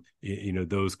 abortion,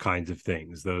 those kinds of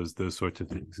things, those sorts of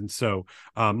things. And so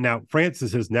now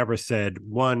Francis has never said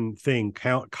one thing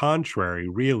contrary,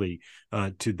 really,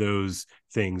 to those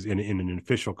things in an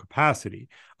official capacity.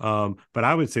 But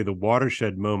I would say the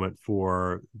watershed moment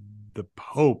for the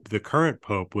Pope, the current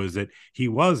Pope, was that he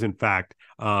was, in fact,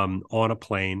 on a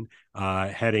plane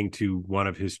heading to one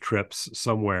of his trips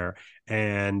somewhere.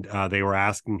 And they were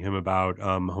asking him about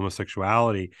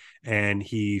homosexuality. And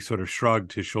he sort of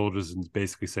shrugged his shoulders and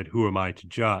basically said, "Who am I to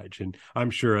judge?" And I'm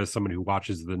sure, as someone who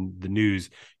watches the news,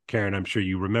 Karen, I'm sure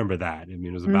you remember that. I mean,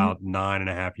 it was about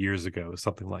 9.5 years ago,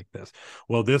 something like this.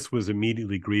 Well, this was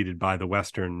immediately greeted by the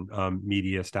Western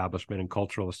media establishment and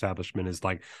cultural establishment as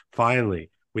like,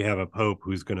 finally, we have a pope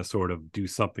who's going to sort of do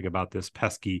something about this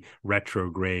pesky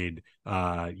retrograde,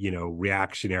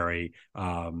 reactionary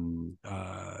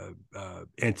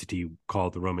entity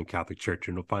called the Roman Catholic Church,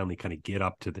 and it'll finally kind of get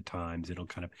up to the times. It'll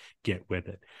kind of get with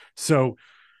it. So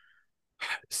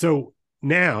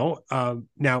now,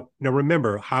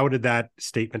 remember, how did that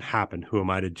statement happen? Who am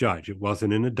I to judge? It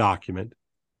wasn't in a document.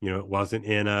 It wasn't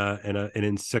in an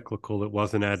encyclical. It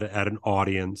wasn't at an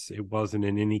audience. It wasn't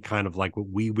in any kind of like what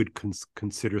we would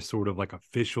consider sort of like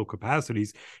official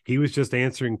capacities. He was just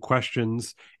answering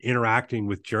questions, interacting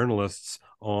with journalists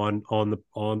on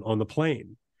the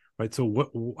plane, right?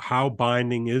 So how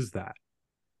binding is that?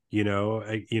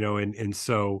 and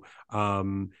so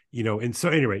and so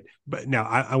anyway, but now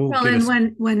I won't Well, get and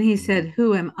us. when he said,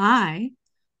 "Who am I?"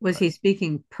 Was he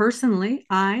speaking personally,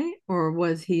 I, or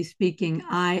was he speaking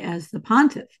I as the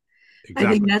pontiff? I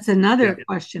think Exactly. that's another Yeah.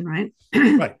 question, right?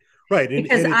 Right. Right.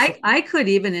 Because And it's I could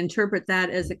even interpret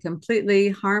that as a completely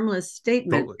harmless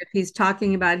statement totally if he's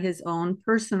talking about his own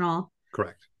personal.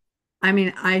 correct. I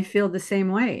mean, I feel the same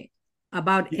way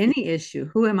about Y- any issue.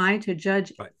 Who am I to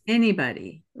judge Right.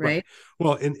 anybody, Right. right?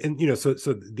 Well, and so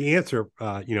the answer,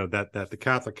 that the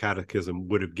Catholic Catechism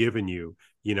would have given you,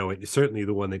 certainly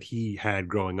the one that he had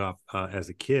growing up as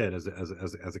a kid, as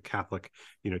a Catholic,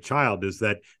 child, is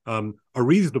that a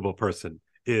reasonable person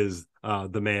is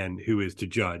the man who is to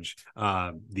judge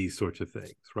these sorts of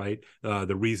things, right?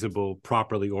 The reasonable,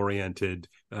 properly oriented,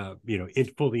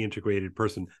 fully integrated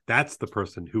person. That's the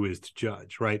person who is to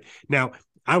judge, right? Now,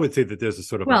 I would say that there's a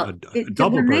sort of Well, a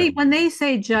double when burden. they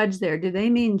say judge there, do they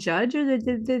mean judge or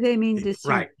do they mean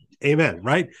discern? Right. Amen.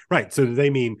 Right. Right. So do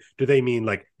they mean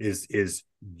like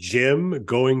Jim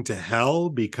going to hell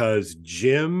because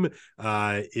Jim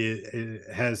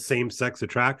has same-sex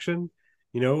attraction?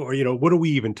 Or what are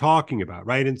we even talking about?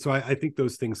 Right. And so I think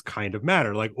those things kind of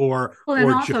matter. Like Well,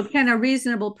 and also, can a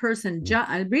reasonable person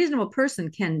a reasonable person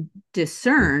can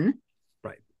discern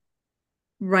right.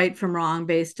 right from wrong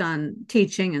based on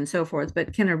teaching and so forth,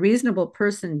 but can a reasonable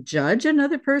person judge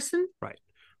another person? Right.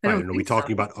 I Right. don't And think so.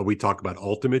 are we talking about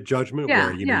ultimate judgment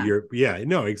where, Yeah, yeah. yeah,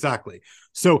 no, exactly.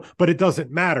 So, but it doesn't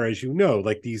matter, as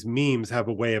like these memes have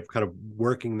a way of kind of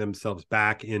working themselves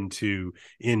back into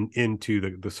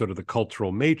the sort of the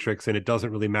cultural matrix. And it doesn't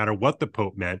really matter what the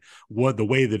Pope meant, what the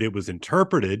way that it was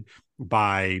interpreted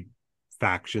by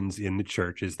factions in the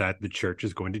church is that the church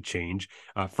is going to change.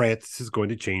 Francis is going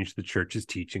to change the church's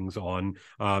teachings on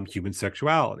human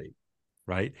sexuality,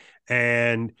 right?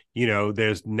 And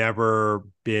there's never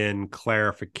been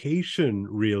clarification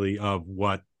really of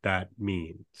what that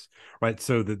means, right?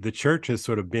 So the church has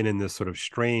sort of been in this sort of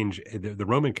strange, the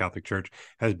Roman Catholic Church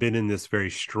has been in this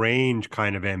very strange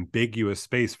kind of ambiguous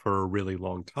space for a really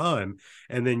long time.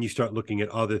 And then you start looking at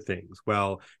other things.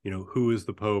 Well, who is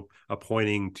the Pope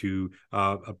appointing to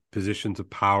positions of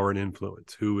power and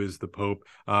influence? Who is the Pope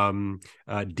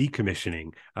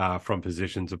decommissioning from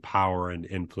positions of power and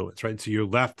influence, right? So you're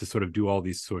left to sort of do all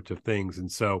these sorts of things.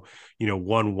 And so,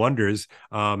 one wonders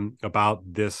about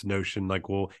this notion, like,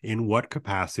 well, in what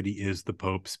capacity is the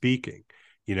Pope speaking?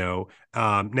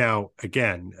 Now,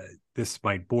 again, this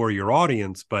might bore your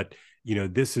audience, but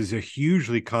this is a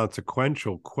hugely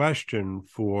consequential question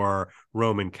for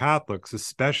Roman Catholics,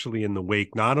 especially in the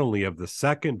wake not only of the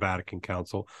Second Vatican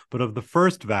Council, but of the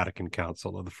First Vatican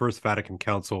Council. Of the First Vatican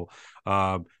Council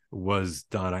was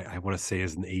done, I want to say,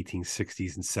 is in the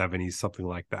 1860s and 70s, something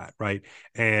like that, right?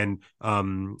 And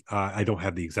I don't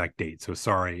have the exact date, so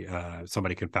sorry.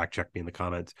 Somebody can fact check me in the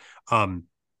comments.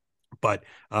 But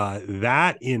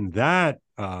that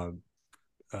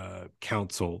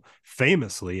council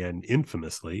famously and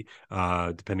infamously,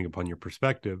 depending upon your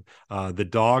perspective, the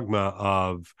dogma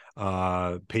of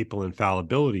papal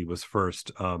infallibility was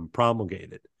first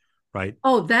promulgated, right?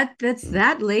 Oh, that's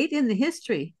that late in the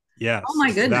history. Oh Yes, my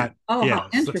goodness. that Oh, how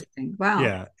yes, interesting. Wow.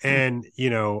 yeah, and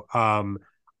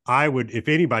I would, if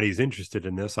anybody's interested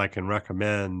in this, I can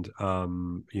recommend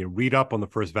read up on the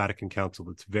First Vatican Council.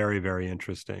 It's very, very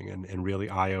interesting and really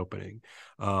eye-opening.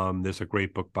 There's a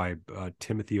great book by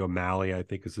Timothy O'Malley, I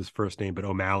think is his first name, but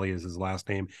O'Malley is his last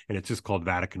name, and it's just called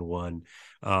Vatican One.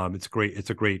 It's great.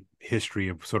 It's a great history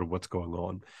of sort of what's going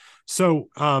on. So,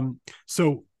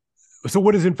 so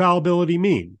what does infallibility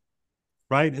mean?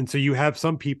 Right. And so you have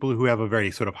some people who have a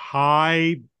very sort of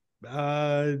high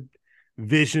uh,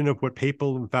 vision of what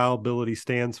papal infallibility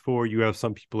stands for. You have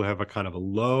some people who have a kind of a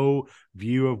low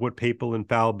view of what papal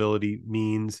infallibility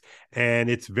means. And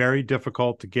it's very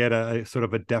difficult to get a sort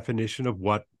of a definition of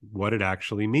what it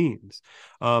actually means.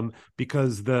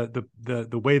 Because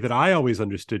the way that I always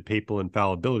understood papal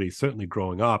infallibility, certainly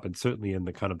growing up and certainly in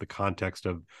the kind of the context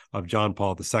of John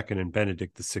Paul II and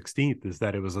Benedict XVI, is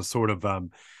that it was a sort of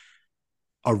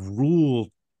a rule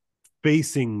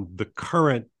facing the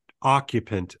current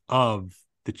occupant of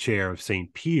the chair of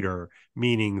St. Peter,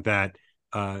 meaning that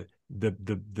the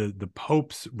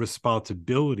Pope's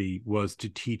responsibility was to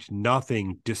teach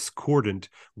nothing discordant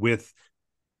with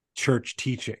church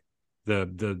teaching, the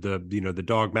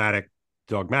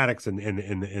dogmatics and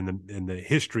the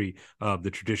history of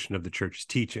the tradition of the church's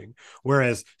teaching.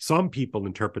 Whereas some people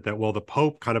interpret that, well, the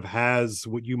Pope kind of has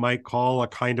what you might call a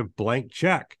kind of blank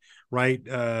check, right?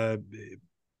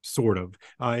 Sort of,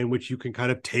 in which you can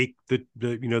kind of take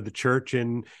the church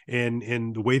in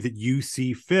the way that you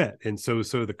see fit. And so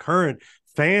the current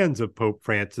fans of Pope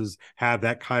Francis have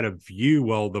that kind of view.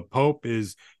 Well, the Pope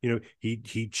is,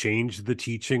 he changed the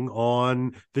teaching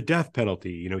on the death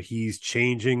penalty. He's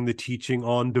changing the teaching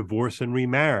on divorce and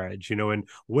remarriage, and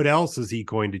what else is he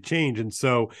going to change? And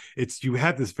so you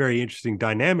have this very interesting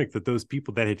dynamic that those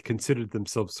people that had considered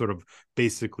themselves sort of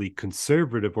basically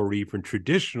conservative or even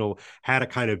traditional had a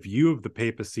kind of view of the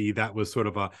papacy that was sort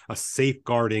of a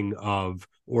safeguarding of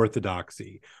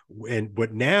orthodoxy.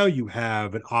 But now you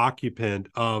have an occupant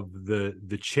of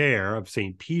the chair of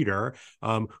St. Peter,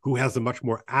 who has a much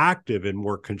more active and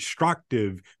more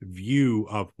constructive view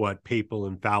of what papal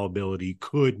infallibility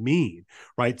could mean,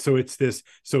 right? So it's this.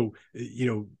 So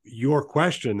your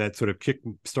question that sort of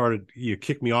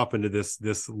kicked me off into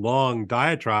this long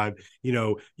diatribe.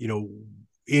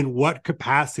 In what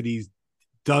capacities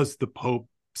does the Pope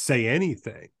say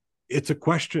anything? It's a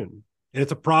question. And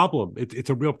it's a problem. It's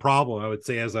a real problem, I would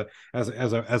say, as a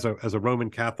Roman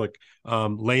Catholic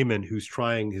layman who's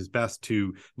trying his best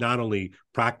to not only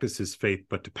practice his faith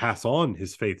but to pass on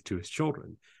his faith to his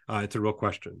children. It's a real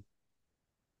question.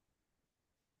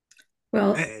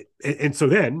 Well, and so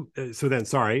then,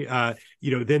 sorry,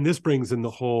 then this brings in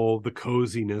the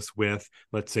coziness with,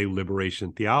 let's say,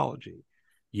 liberation theology.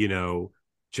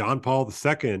 John Paul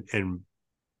II and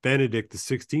Benedict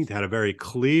XVI had a very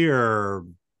clear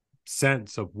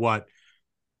sense of what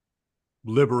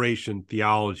liberation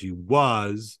theology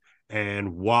was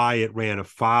and why it ran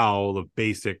afoul of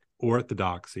basic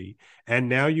orthodoxy. And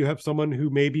now you have someone who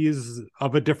maybe is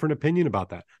of a different opinion about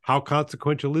that. How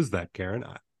consequential is that, Karen?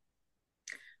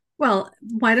 Well,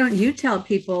 why don't you tell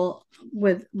people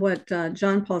with what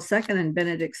John Paul II and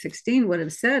Benedict XVI would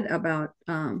have said about,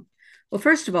 well,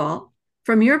 first of all,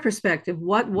 from your perspective,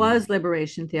 what was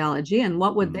liberation theology, and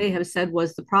what would they have said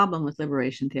was the problem with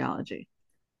liberation theology?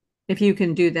 If you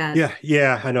can do that.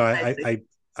 Yeah, I know.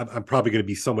 I'm probably going to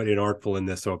be somewhat inartful in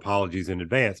this, so apologies in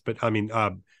advance. But I mean,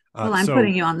 well, I'm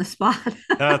putting you on the spot.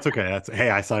 That's okay. Hey,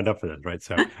 I signed up for this, right?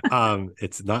 So,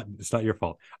 it's not your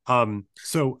fault.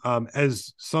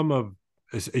 As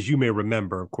you may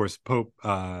remember, of course, Pope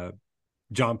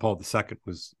John Paul II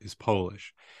is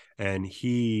Polish, and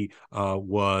he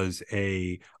was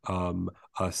a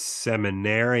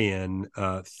seminarian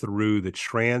through the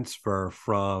transfer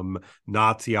from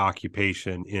Nazi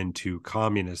occupation into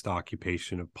communist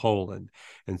occupation of Poland,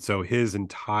 and so his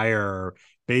entire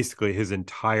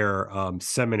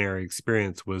seminary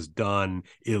experience was done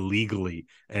illegally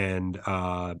and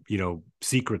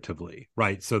secretively,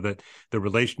 right? So that the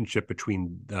relationship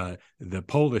between the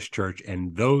Polish church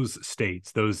and those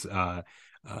states, those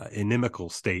inimical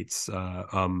states,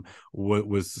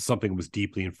 was something was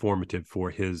deeply informative for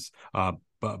his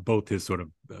both his sort of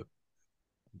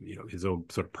his own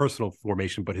sort of personal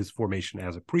formation, but his formation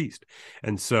as a priest.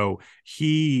 And so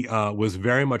he was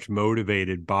very much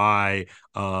motivated by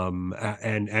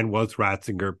and was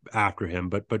Ratzinger after him,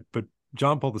 but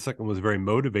John Paul II was very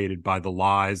motivated by the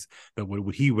lies that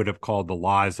what he would have called the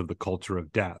lies of the culture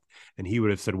of death. And he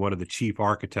would have said one of the chief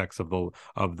architects of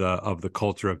the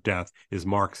culture of death is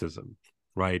Marxism.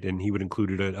 Right. And he would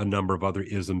include a number of other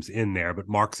isms in there. But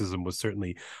Marxism was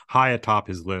certainly high atop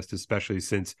his list, especially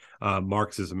since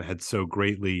Marxism had so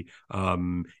greatly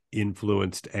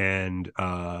influenced and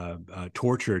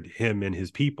tortured him and his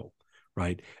people.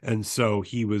 Right. And so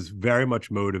he was very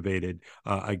much motivated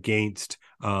against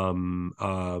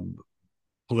political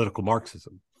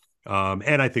Marxism.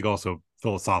 And I think also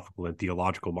philosophical and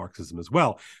theological Marxism as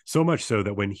well. So much so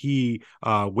that when he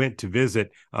went to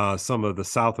visit some of the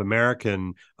South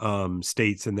American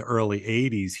states in the early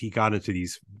 80s, he got into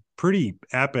these pretty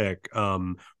epic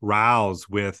rows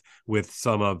with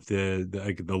some of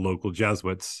the local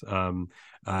Jesuits.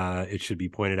 It should be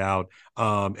pointed out,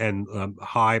 and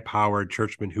high-powered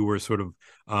churchmen who were sort of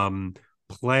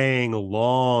playing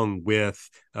along with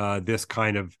this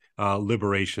kind of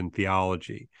liberation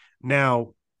theology.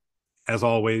 Now, as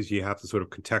always, you have to sort of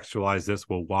contextualize this.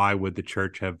 Well, why would the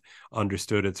church have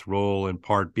understood its role in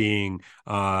part being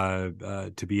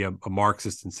to be a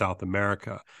Marxist in South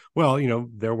America? Well,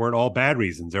 there weren't all bad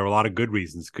reasons. There were a lot of good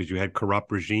reasons, because you had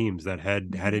corrupt regimes that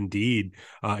had indeed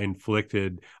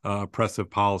inflicted oppressive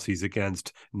policies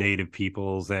against native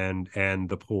peoples and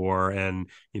the poor, and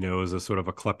as a sort of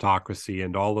a kleptocracy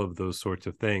and all of those sorts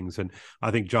of things. And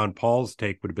I think John Paul's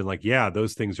take would have been like, yeah,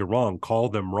 those things are wrong. Call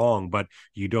them wrong, but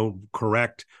you don't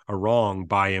correct a wrong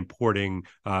by importing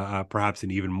perhaps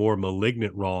an even more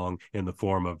malignant wrong in the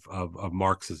form of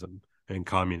Marxism and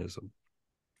communism.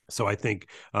 So I think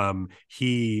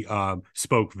he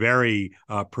spoke very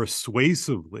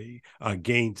persuasively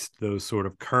against those sort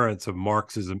of currents of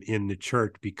Marxism in the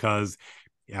church, because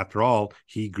after all,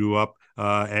 he grew up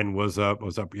and was a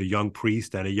young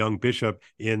priest and a young bishop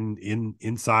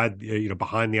inside,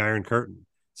 behind the Iron Curtain.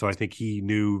 So I think he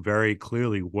knew very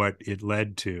clearly what it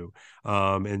led to,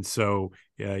 and so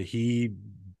he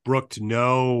brooked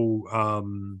no.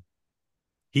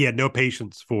 He had no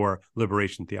patience for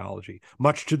liberation theology,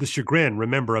 much to the chagrin,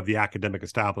 remember, of the academic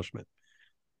establishment.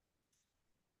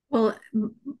 Well,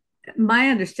 my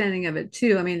understanding of it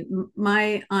too, I mean,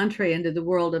 my entree into the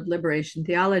world of liberation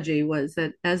theology was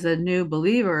that as a new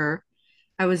believer,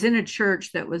 I was in a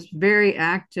church that was very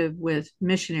active with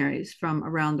missionaries from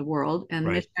around the world, and the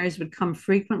Right. missionaries would come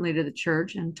frequently to the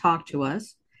church and talk to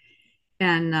us.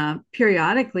 And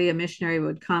periodically, a missionary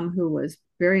would come who was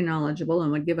very knowledgeable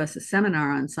and would give us a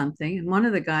seminar on something. And one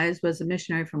of the guys was a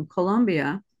missionary from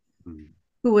Colombia Mm.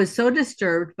 who was so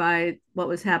disturbed by what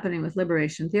was happening with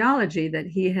liberation theology that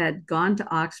he had gone to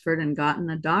Oxford and gotten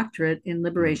a doctorate in Mm.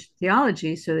 liberation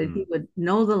theology so that he Mm. would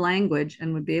know the language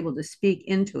and would be able to speak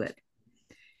into it.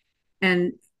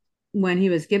 And when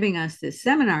he was giving us this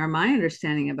seminar, my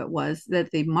understanding of it was that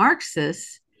the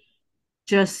Marxists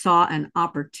just saw an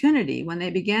opportunity. When they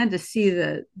began to see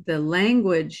the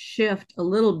language shift a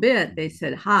little bit, they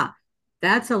said, ha,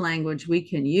 that's a language we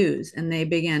can use. And they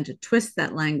began to twist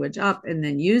that language up and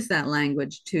then use that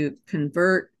language to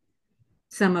convert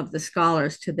some of the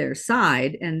scholars to their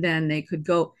side. And then they could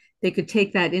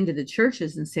take that into the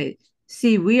churches and say,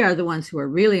 see, we are the ones who are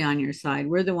really on your side.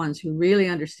 We're the ones who really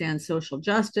understand social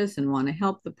justice and want to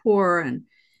help the poor.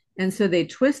 And so they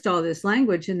twist all this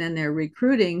language and then they're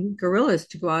recruiting guerrillas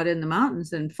to go out in the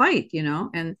mountains and fight,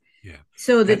 and Yeah.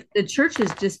 so And, the church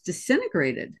is just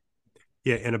disintegrated.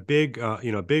 yeah, and a big,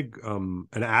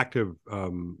 an active uh,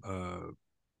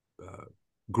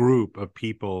 group of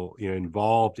people,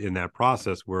 involved in that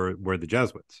process were the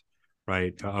Jesuits,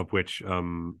 right? Of which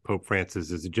Pope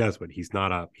Francis is a Jesuit. He's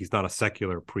not a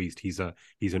secular priest. He's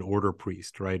an order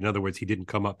priest, right? In other words, he didn't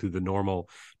come up through the normal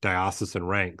diocesan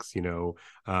ranks,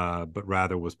 but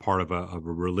rather was part of a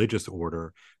religious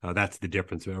order. That's the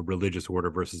difference: a religious order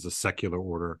versus a secular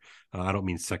order. I don't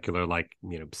mean secular like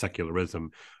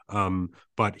secularism,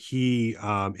 but he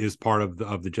is part of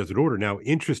the Jesuit order. Now,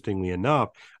 interestingly enough,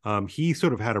 he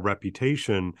sort of had a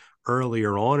reputation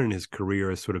earlier on in his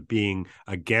career as sort of being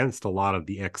against a lot of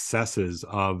the excesses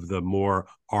of the more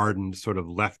ardent sort of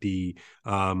lefty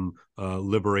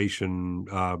liberation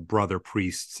brother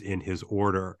priests in his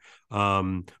order.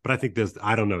 But I think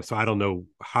I don't know. So I don't know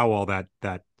how all that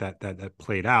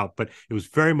played out, but it was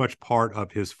very much part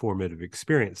of his formative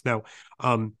experience. Now,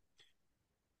 how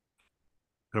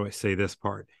do I say this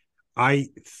part? I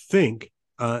think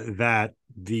that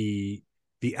the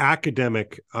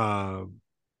academic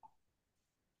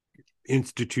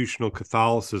institutional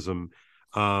Catholicism,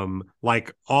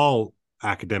 like all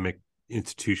academic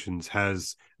institutions,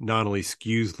 has not only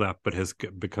skews left but has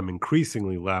become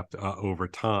increasingly left over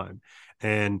time.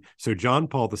 And so John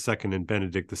Paul II and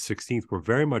Benedict XVI were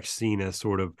very much seen as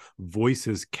sort of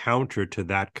voices counter to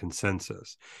that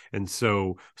consensus. And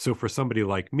so for somebody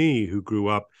like me who grew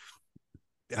up,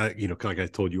 like I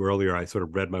told you earlier, I sort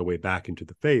of read my way back into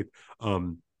the faith.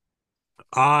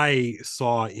 I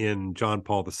saw in John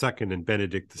Paul II and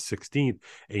Benedict XVI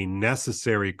a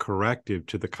necessary corrective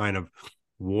to the kind of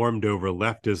warmed over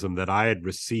leftism that I had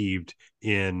received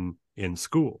in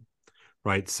school,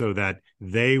 right? So that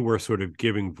they were sort of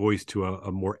giving voice to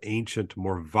a more ancient,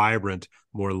 more vibrant,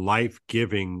 more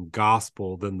life-giving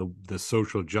gospel than the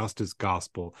social justice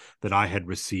gospel that I had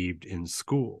received in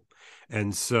school.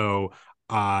 And so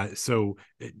there's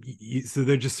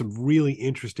just some really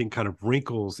interesting kind of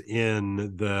wrinkles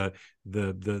in the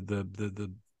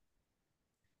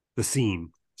scene,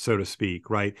 so to speak,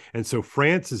 right? And so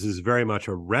Francis is very much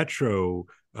a retro.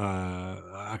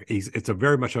 It's a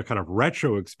very much a kind of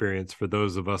retro experience for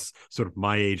those of us sort of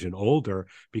my age and older,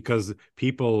 because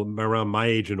people around my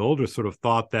age and older sort of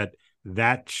thought that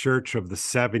church of the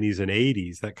 70s and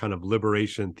 80s, that kind of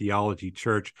liberation theology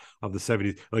church of the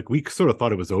 70s, like we sort of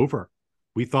thought it was over.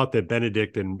 We thought that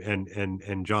Benedict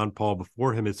and John Paul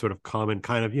before him had sort of come and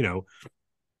kind of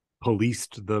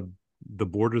policed the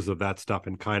borders of that stuff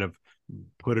and kind of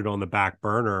put it on the back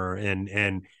burner.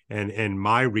 And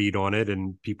my read on it,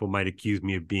 and people might accuse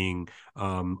me of being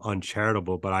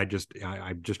uncharitable, but I'm just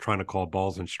trying to call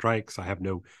balls and strikes. I have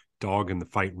no dog in the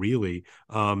fight, really.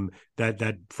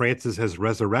 That Francis has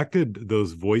resurrected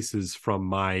those voices from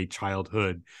my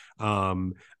childhood,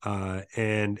 and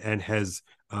has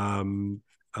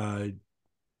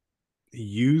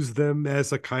use them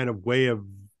as a kind of way of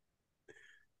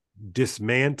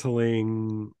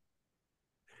dismantling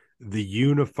the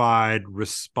unified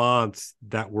response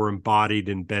that were embodied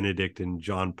in Benedict and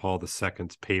John Paul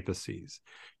II's papacies.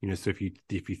 So if you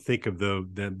think of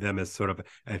them as sort of,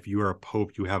 if you are a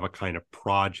pope, you have a kind of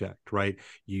project, right?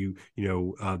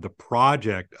 The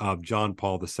project of John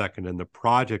Paul II and the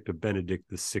project of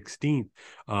Benedict XVI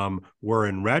were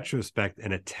in retrospect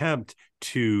an attempt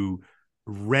to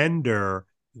render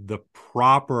the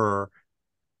proper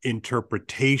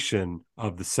interpretation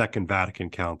of the Second Vatican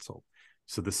Council.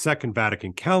 So the Second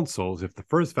Vatican Council, if the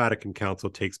First Vatican Council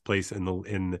takes place in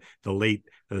the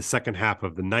second half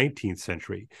of the 19th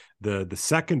century, the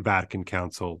Second Vatican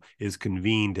Council is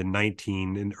convened in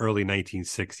early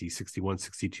 1960, 61,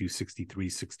 62, 63,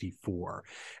 64.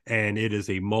 And it is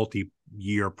a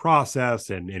multi-year process,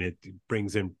 and it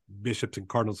brings in bishops and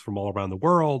cardinals from all around the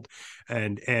world.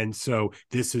 And so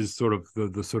this is sort of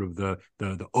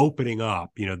the opening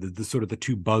up, the sort of the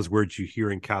two buzzwords you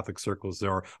hear in Catholic circles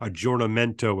are aggiornamento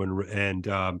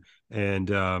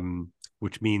and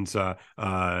which means I'm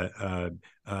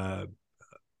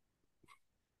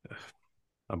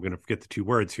going to forget the two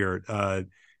words here.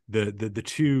 The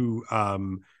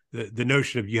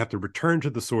notion of you have to return to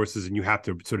the sources and you have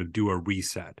to sort of do a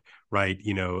reset, right?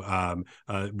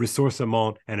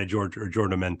 Ressourcement and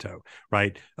aggiornamento,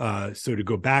 right? So to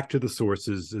go back to the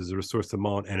sources is a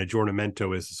ressourcement, and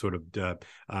aggiornamento is to sort of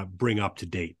bring up to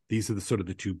date. These are the sort of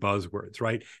the two buzzwords,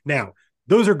 right? Now,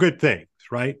 those are good things,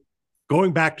 right?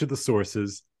 Going back to the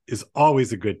sources is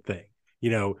always a good thing.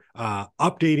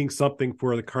 Updating something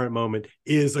for the current moment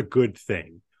is a good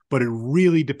thing, but it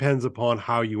really depends upon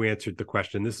how you answered the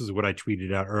question. This is what I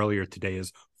tweeted out earlier today: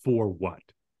 is for what,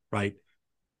 right?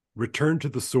 Return to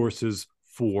the sources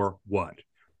for what?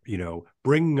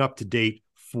 Bringing up to date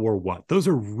for what? Those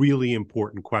are really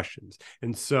important questions.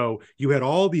 And so you had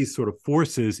all these sort of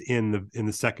forces in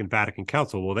the Second Vatican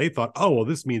Council. Well, they thought, oh, well,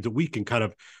 this means that we can kind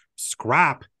of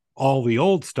scrap all the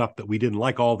old stuff that we didn't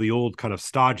like, all the old kind of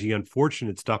stodgy,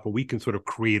 unfortunate stuff, and we can sort of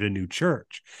create a new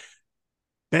church.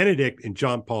 Benedict and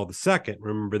John Paul II,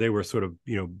 remember, they were sort of,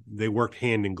 they worked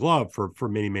hand in glove for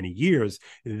many, many years.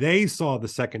 They saw the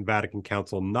Second Vatican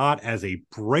Council not as a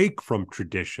break from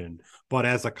tradition, but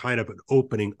as a kind of an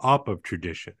opening up of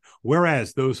tradition.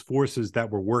 Whereas those forces that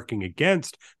were working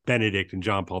against Benedict and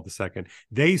John Paul II,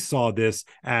 they saw this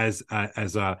as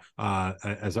a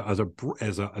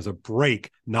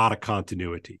break, not a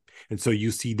continuity. And so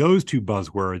you see those two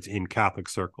buzzwords in Catholic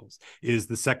circles. Is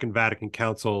the Second Vatican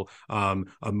Council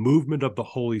a movement of the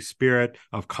Holy Spirit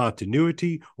of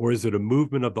continuity, or is it a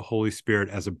movement of the Holy Spirit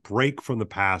as a break from the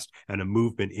past and a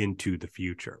movement into the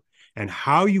future? And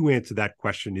how you answer that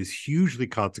question is hugely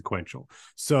consequential.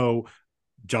 So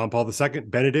John Paul II,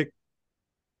 Benedict,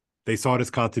 they saw it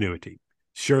as continuity.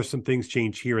 Sure, some things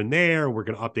change here and there. We're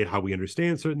going to update how we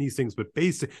understand certain these things, but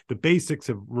the basics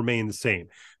have remained the same.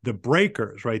 The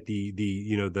breakers, right? The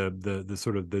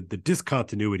sort of the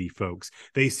discontinuity folks,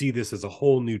 they see this as a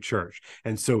whole new church,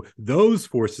 and so those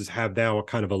forces have now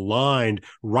kind of aligned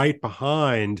right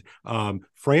behind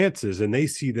Francis, and they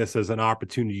see this as an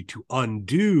opportunity to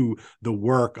undo the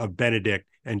work of Benedict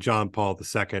and John Paul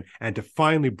II, and to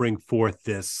finally bring forth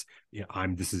this.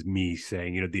 This is me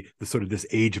saying, the sort of this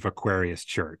age of Aquarius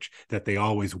church that they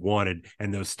always wanted,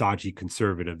 and those stodgy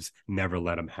conservatives never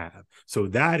let them have. So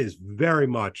that is very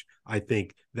much, I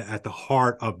think, at the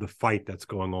heart of the fight that's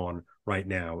going on right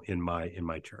now in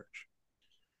my church.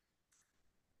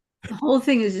 The whole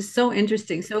thing is just so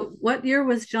interesting. So what year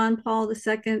was John Paul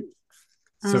II?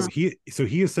 So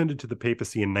he ascended to the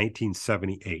papacy in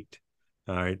 1978.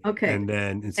 All right. Okay.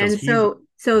 And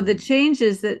so the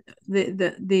changes that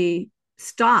the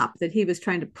stop that he was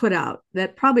trying to put out,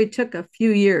 that probably took a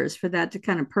few years for that to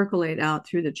kind of percolate out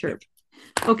through the church.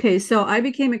 Yep. Okay. So I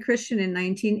became a Christian in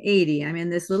 1980. I'm in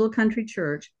this little country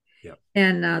church. Yep.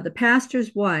 And the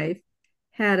pastor's wife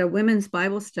had a women's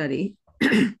Bible study.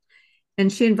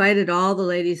 And she invited all the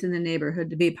ladies in the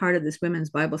neighborhood to be part of this women's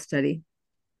Bible study.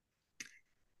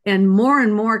 And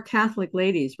more Catholic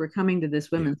ladies were coming to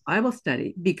this women's Bible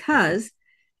study because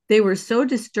they were so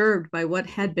disturbed by what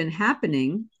had been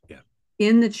happening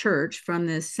in the church from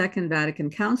this Second Vatican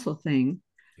Council thing.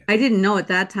 I didn't know at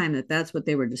that time that that's what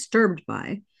they were disturbed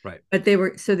by. Right. But they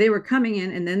were coming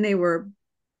in, and then they were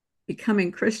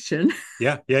becoming Christian.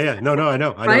 Yeah. No, I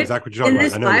know. I know exactly what you're talking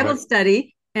about. In this Bible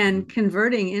study and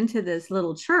converting into this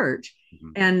little church.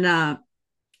 Mm-hmm.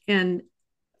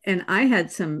 And I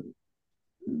had some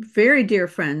very dear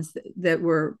friends that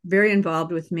were very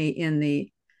involved with me in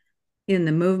the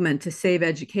movement to save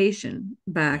education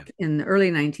back in the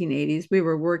early 1980s. We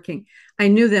were working. I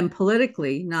knew them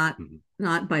politically, not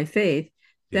by faith.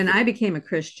 Then I became a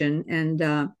Christian,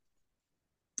 and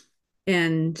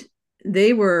and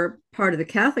they were part of the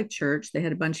Catholic Church. They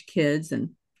had a bunch of kids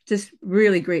and just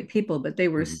really great people, but they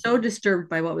were Mhm. so disturbed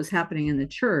by what was happening in the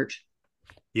church.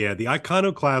 Yeah, the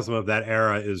iconoclasm of that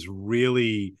era is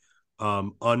really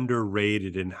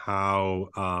underrated in how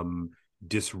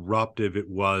disruptive it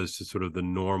was to sort of the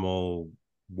normal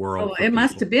Oh, world for it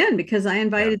must people. have been because I Yeah,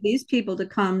 invited these people to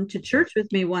come to yeah, church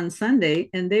with me one Sunday,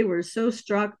 and they were so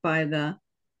struck by the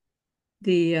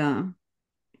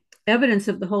evidence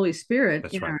of the Holy Spirit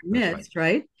that's in right. our That's right. midst,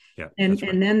 right? Yeah, And that's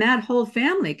right. and then that whole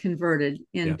family converted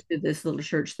Yeah, into this little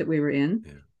church that we were in.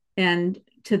 yeah. And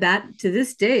to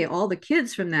this day, all the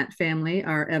kids from that family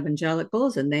are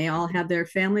evangelicals, and they all have their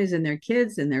families and their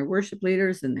kids and their worship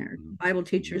leaders and their Mm-hmm. Bible Mm-hmm.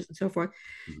 teachers and so forth.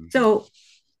 Mm-hmm. So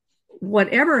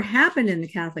whatever happened in the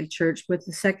Catholic Church with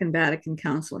the Second Vatican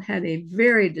Council had a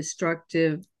very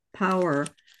destructive power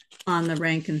on the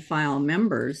rank and file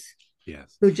members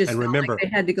Yes. who just And felt like remember, they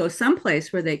had to go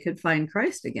someplace where they could find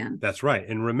Christ again. that's right.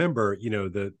 And remember,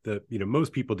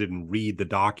 most people didn't read the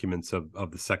documents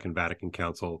of the Second Vatican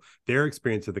Council. Their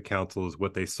experience of the council is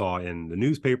what they saw in the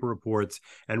newspaper reports,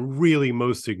 and really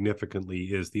most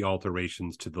significantly is the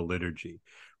alterations to the liturgy,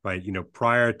 right?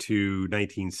 Prior to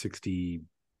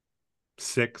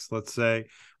 1966, let's say,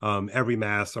 every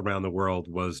mass around the world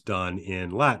was done in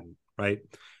Latin, right?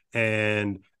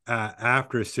 And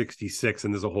after 66,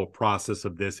 and there's a whole process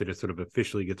of this, it sort of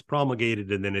officially gets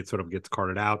promulgated and then it sort of gets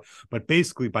carted out. But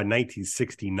basically by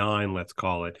 1969, let's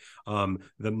call it,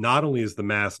 not only is the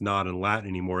mass not in Latin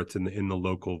anymore, it's in the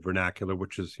local vernacular,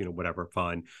 which is, whatever,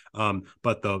 fine.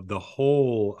 But the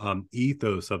whole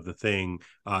ethos of the thing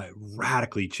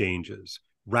radically changes.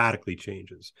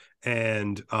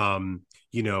 And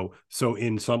so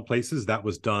in some places that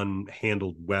was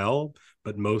handled well,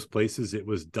 but most places it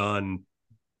was done,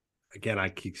 again, I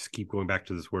keep going back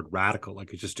to this word radical,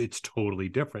 like it's totally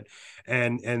different.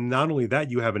 And not only that,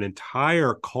 you have an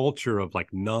entire culture of like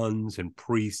nuns and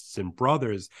priests and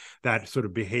brothers that sort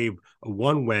of behave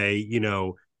one way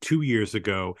 2 years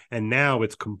ago, and now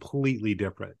it's completely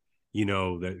different.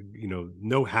 No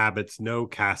habits, no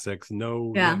cassocks,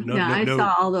 Yeah, yeah, I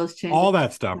saw all those changes. all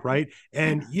that stuff, right?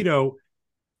 And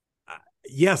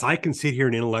yes, I can sit here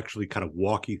and intellectually kind of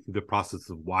walk you through the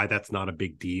process of why that's not a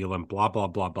big deal and blah, blah,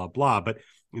 blah, blah, blah. But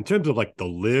in terms of like the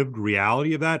lived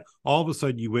reality of that, all of a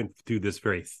sudden you went through this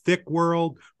very thick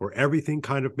world where everything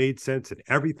kind of made sense and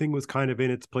everything was kind of in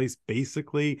its place,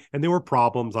 basically. And there were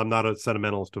problems. I'm not a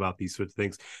sentimentalist about these sorts of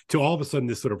things. To all of a sudden,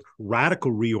 this sort of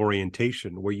radical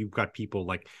reorientation where you've got people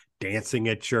like dancing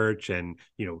at church and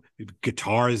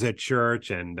guitars at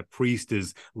church, and the priest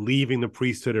is leaving the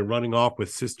priesthood and running off with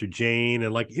Sister Jane,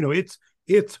 and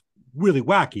it's really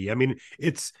wacky. I mean,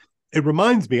 it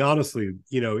reminds me, honestly,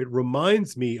 it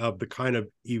reminds me of the kind of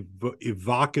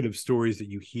evocative stories that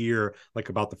you hear like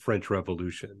about the French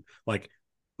Revolution, like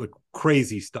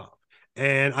crazy stuff.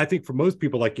 And I think for most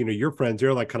people, like your friends,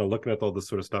 they're like kind of looking at all this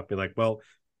sort of stuff, be like, well,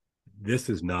 this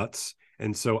is nuts.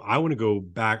 And so I want to go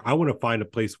back. I want to find a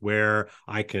place where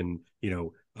I can,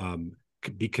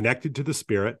 be connected to the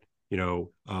Spirit,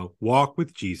 walk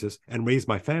with Jesus and raise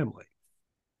my family.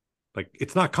 Like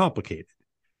it's not complicated,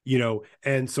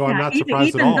 and so I'm Yeah, not even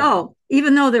surprised at even all. though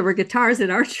even though there were guitars at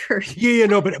our church. Yeah,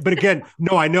 no, but again,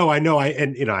 no, I know,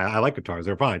 and I like guitars;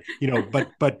 they're fine,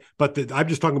 but I'm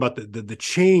just talking about the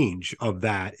change of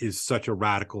that is such a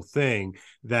radical thing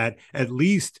that at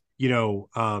least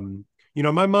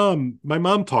my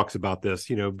mom talks about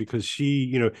this, because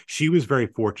she was very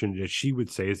fortunate, as she would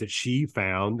say, is that she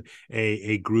found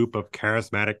a group of a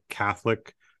charismatic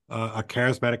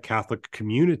Catholic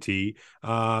community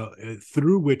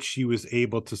through which she was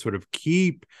able to sort of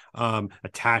keep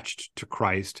attached to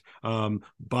Christ,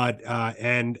 but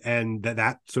and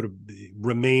that sort of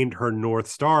remained her North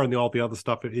Star, and all the other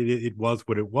stuff. It was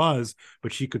what it was,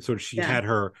 but she Yeah, had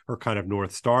her kind of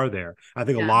North Star there. I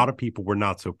think a yeah. lot of people were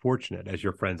not so fortunate, as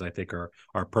your friends, I think, are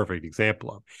a perfect example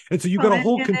of. And so you've Well, got a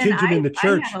whole and then contingent in the I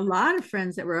had church. a lot of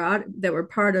friends that were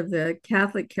part of the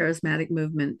Catholic charismatic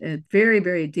movement, and very,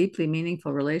 very deeply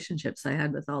meaningful relationships I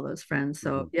had with all those friends.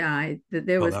 So Mhm. yeah,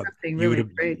 there Well, was that something you would really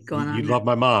have great going on you'd there. love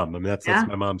my mom. I mean, that's Yeah,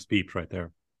 my mom's speech right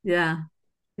there. yeah,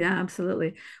 yeah,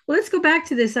 absolutely. Well, let's go back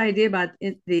to this idea about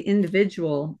the Yeah,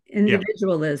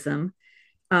 individualism.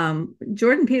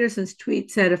 Jordan Peterson's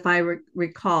tweet said, if I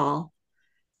recall,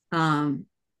 um,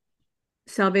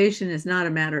 salvation is not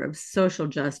a matter of social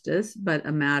justice, but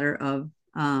a matter of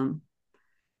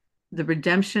the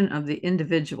redemption of the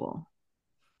individual,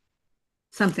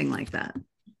 something like that.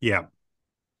 yeah.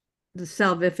 The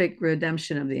salvific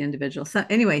redemption of the individual. So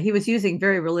anyway, he was using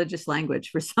very religious language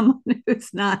for someone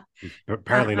who's not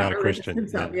Apparently not a religious Christian.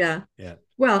 himself. Yeah, Yeah. yeah.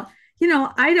 Well,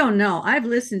 I don't know. I've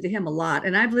listened to him a lot,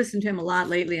 and I've listened to him a lot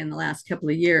lately in the last couple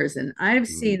of years, and I've Mm.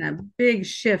 seen a big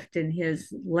shift in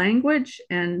his language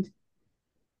and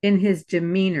in his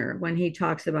demeanor when he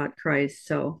talks about Christ.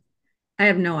 So I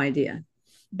have no idea.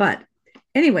 But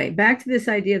anyway, back to this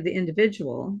idea of the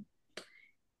individual.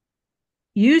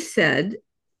 You said,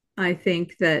 I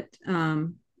think that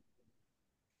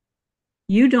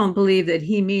you don't believe that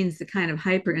he means the kind of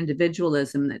hyper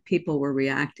individualism that people were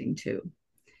reacting to.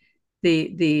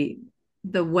 The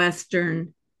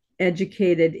Western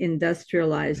educated,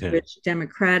 industrialized, Yeah. rich,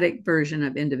 democratic version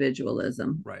of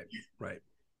individualism, Right, right.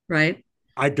 right?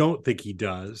 I don't think he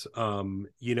does.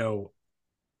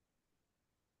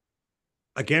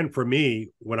 Again, for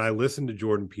me, when I listen to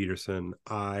Jordan Peterson,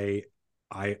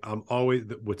 I'm always,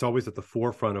 what's always at the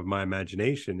forefront of my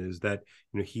imagination is that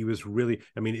he was really,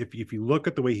 I mean, if you look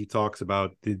at the way he talks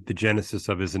about the genesis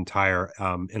of his entire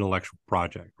intellectual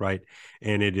project, right,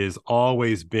 and it has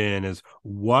always been as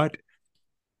what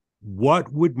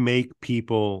would make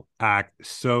people act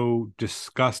so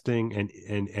disgusting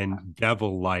and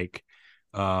devil like,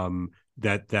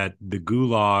 that the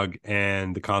gulag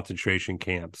and the concentration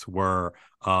camps were,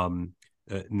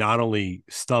 not only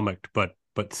stomached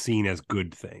but seen as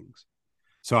good things.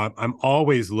 So I'm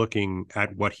always looking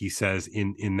at what he says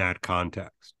in that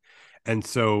context. And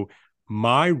so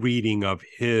my reading of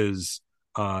his,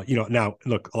 now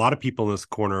look, a lot of people in this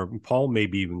corner, Paul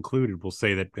maybe even included, will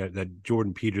say that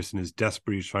Jordan Peterson is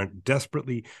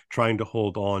desperately trying to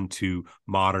hold on to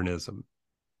modernism.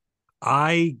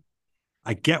 I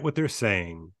I get what they're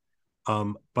saying,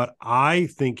 but I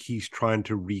think he's trying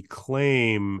to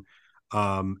reclaim,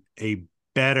 a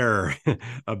better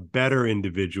a better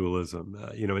individualism,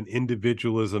 an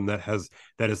individualism that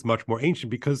is much more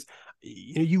ancient, because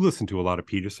you listen to a lot of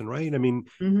Peterson, right? I mean,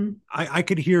 Mm-hmm. I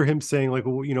could hear him saying, like,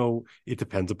 well, it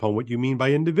depends upon what you mean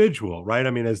by individual, right?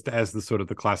 I mean, as the sort of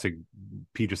the classic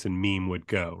Peterson meme would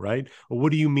go, right? Well,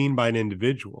 what do you mean by an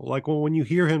individual? Like, well, when you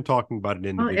hear him talking about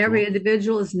an Well, every individual,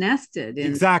 individual is nested in,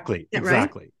 exactly,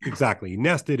 right? exactly,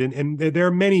 nested, and there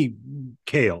are many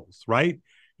Kales, right?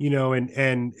 And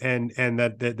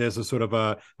that there's a sort of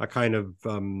a kind of,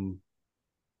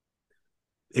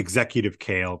 executive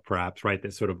Kale, perhaps, right,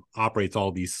 that sort of operates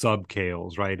all these sub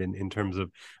Kales, right, in terms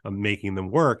of making them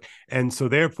work. And so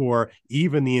therefore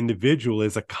even the individual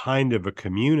is a kind of a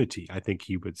community, I think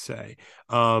he would say.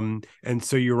 And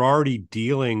so you're already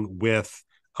dealing with,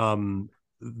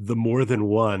 the more than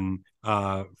one,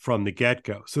 from the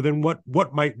get-go. So then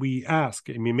what might we ask?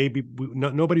 I mean, maybe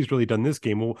nobody's really done this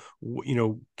game.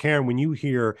 Well, Karen, when you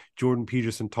hear Jordan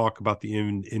Peterson talk about the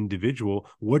individual,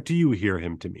 what do you hear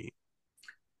him to mean?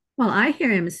 Well, I hear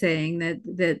him saying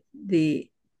that the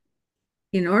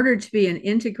in order to be an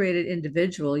integrated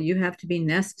individual, you have to be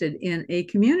nested in a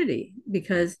community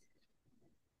because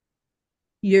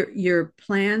your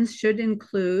plans should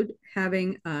include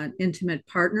having an intimate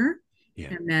partner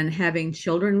Yeah. and then having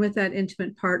children with that intimate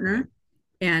Right. partner.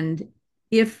 And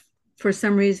if for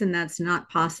some reason that's not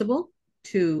possible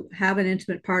to have an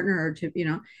intimate partner or to,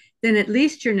 then at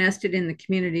least you're nested in the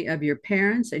community of your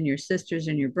parents and your sisters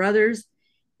and your brothers.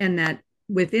 And that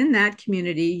within that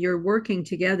community, you're working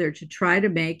together to try to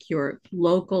make your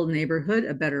local neighborhood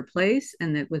a better place.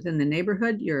 And that within the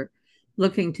neighborhood, you're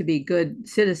looking to be good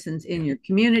citizens in Yeah. your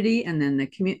community. And then the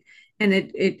community, and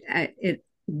it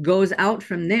goes out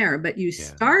from there. But you Yeah.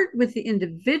 start with the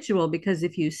individual because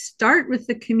if you start with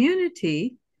the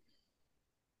community,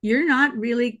 you're not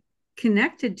really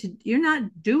connected to, you're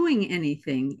not doing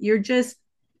anything. You're just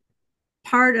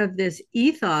part of this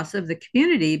ethos of the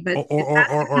community, but Or it or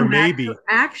has or, to or come back to maybe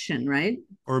action, right?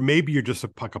 or maybe you're just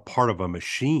like a part of a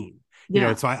machine. Yeah.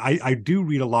 And so I do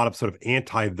read a lot of sort of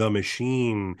anti the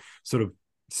machine sort of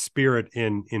spirit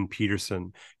in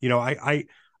Peterson. I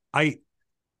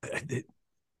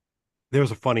there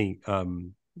was a funny,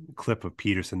 clip of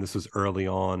Peterson. This was early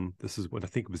on. This is what I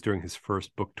think it was during his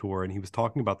first book tour, and he was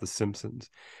talking about The Simpsons,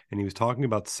 and he was talking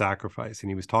about sacrifice, and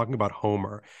he was talking about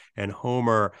Homer. And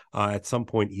Homer, at some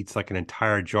point, eats like an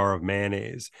entire jar of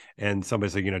mayonnaise, and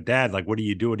somebody's like, Dad, like, what do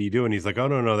you do? What do you do? And he's like, oh,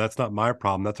 no, that's not my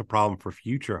problem. That's a problem for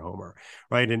future Homer,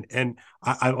 right? And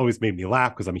I always made me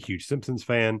laugh because I'm a huge Simpsons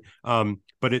fan.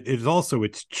 But it is also,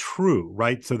 it's true,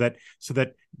 right? So that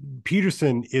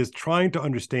Peterson is trying to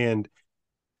understand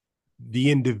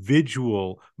the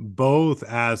individual both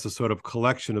as a sort of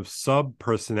collection of sub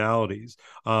personalities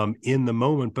in the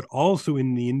moment, but also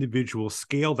in the individual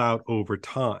scaled out over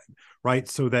time, right?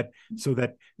 So that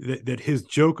his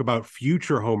joke about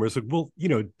future Homer is like, well,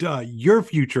 duh, you're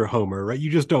future Homer, right?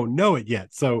 You just don't know it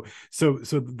yet. So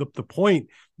the point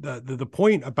the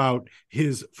point about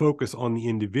his focus on the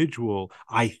individual,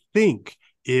 I think,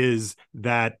 is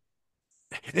that,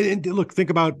 and look, think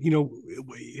about,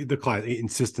 the class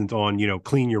insistence on,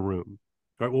 clean your room,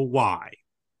 right? Well, why?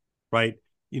 Right?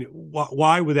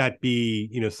 Why would that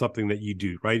be, something that you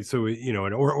do, right? So,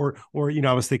 or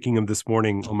I was thinking of this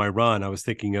morning on my run, I was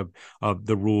thinking of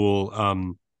the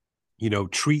rule,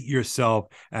 treat yourself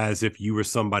as if you were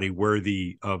somebody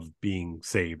worthy of being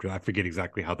saved. I forget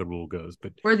exactly how the rule goes,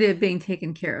 but Worthy of being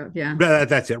taken care of. Yeah.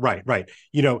 that's it. Right.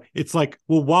 It's like,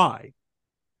 well, why?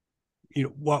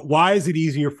 Why is it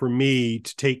easier for me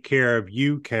to take care of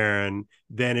you, Karen,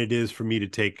 than it is for me to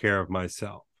take care of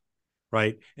myself?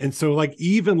 Right. And so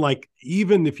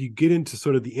even if you get into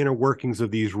sort of the inner workings of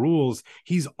these rules,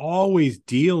 he's always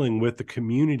dealing with the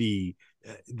community,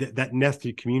 that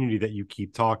nested community that you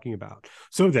keep talking about.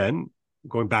 So then,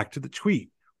 going back to the tweet,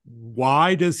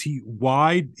 why is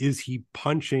he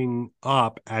punching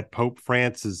up at Pope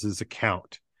Francis's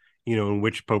account, in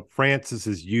which Pope Francis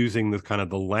is using the kind of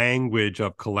the language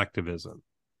of collectivism?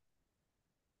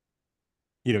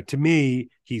 To me,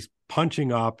 he's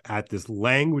punching up at this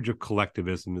language of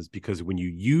collectivism is because when you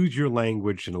use your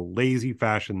language in a lazy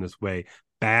fashion this way,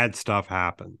 bad stuff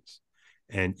happens.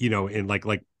 And, and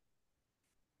like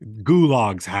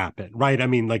gulags happen, right? I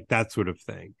mean, like that sort of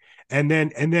thing. And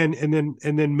then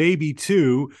maybe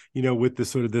too, with this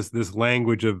sort of this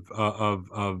language of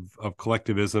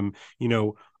collectivism,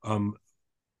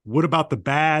 what about the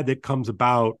bad that comes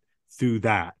about through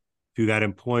that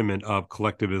employment of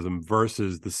collectivism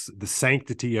versus the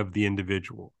sanctity of the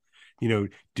individual?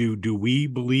 Do we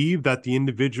believe that the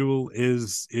individual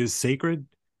is sacred?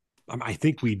 I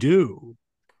think we do.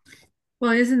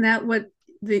 Well, isn't that what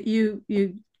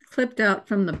you clipped out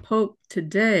from the Pope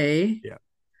today? Yeah.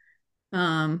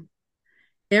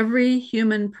 Every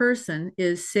human person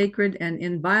is sacred and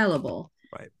inviolable.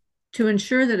 Right. To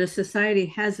ensure that a society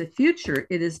has a future,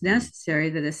 it is necessary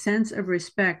that a sense of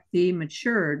respect be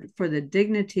matured for the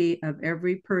dignity of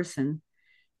every person,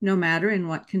 no matter in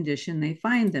what condition they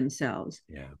find themselves.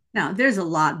 Yeah. Now, there's a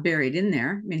lot buried in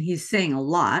there. I mean, he's saying a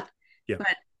lot, yeah.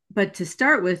 but to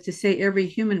start with, to say every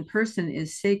human person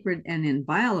is sacred and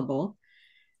inviolable,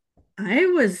 I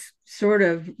was sort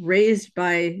of raised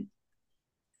by,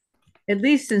 at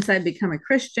least since I've become a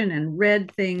Christian and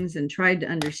read things and tried to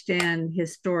understand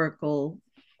historical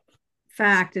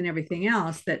fact and everything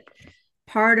else, that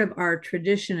part of our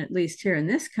tradition, at least here in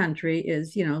this country,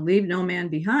 is, leave no man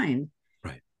behind.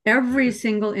 Right. Every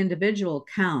single individual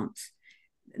counts.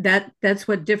 That's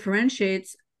what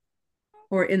differentiates,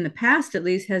 or in the past at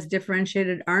least has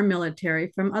differentiated our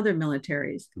military from other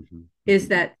militaries, is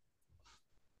that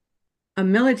a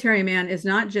military man is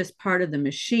not just part of the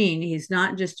machine. He's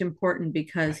not just important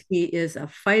because he is a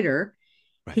fighter.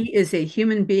 He is a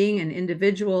human being, an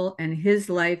individual, and his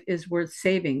life is worth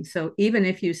saving. So even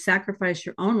if you sacrifice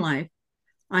your own life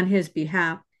on his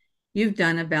behalf, you've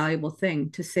done a valuable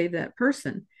thing to save that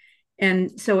person.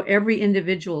 And so every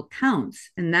individual counts.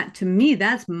 And that, to me,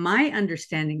 that's my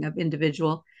understanding of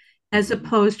individual, as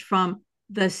opposed from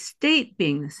the state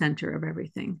being the center of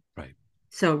everything. Right.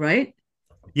 So, right.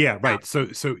 Yeah, right. So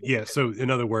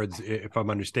in other words, if I'm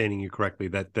understanding you correctly,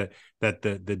 that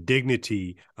the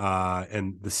dignity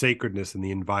and the sacredness and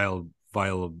the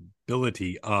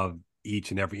inviolability of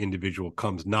each and every individual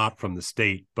comes not from the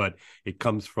state, but it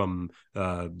comes from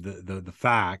the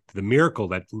fact, the miracle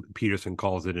that Peterson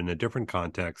calls it in a different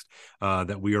context,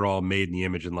 that we are all made in the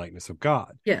image and likeness of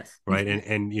God. Yes. Right.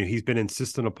 And he's been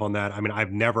insistent upon that. I mean,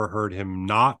 I've never heard him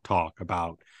not talk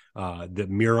about the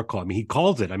miracle. I mean, he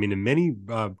calls it, in many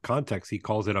contexts, he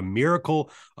calls it a miracle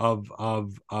of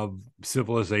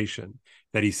civilization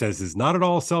that he says is not at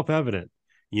all self-evident,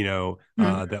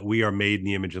 that we are made in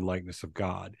the image and likeness of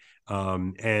God.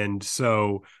 And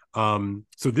so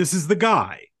this is the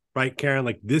guy, right, Karen?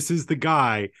 Like, this is the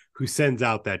guy who sends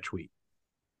out that tweet.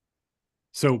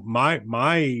 So my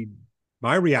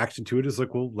reaction to it is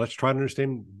like, well, let's try to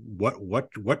understand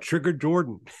what triggered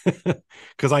Jordan,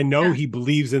 because I know he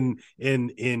believes in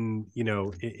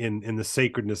the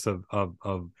sacredness of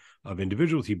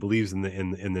individuals. He believes in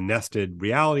the nested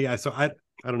reality. I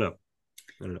don't know.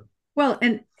 Well,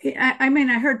 and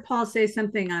I heard Paul say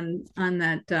something on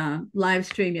that live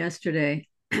stream yesterday.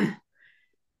 I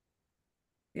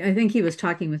think he was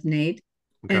talking with Nate,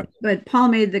 Okay. But Paul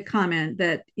made the comment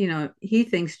that, he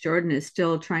thinks Jordan is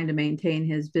still trying to maintain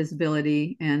his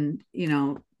visibility, and,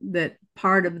 that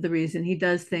part of the reason he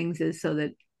does things is so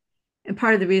that, and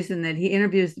part of the reason that he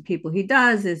interviews the people he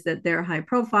does is that they're high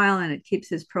profile and it keeps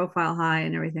his profile high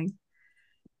and everything.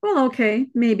 Well, okay,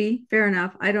 maybe, fair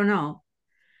enough. I don't know.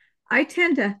 I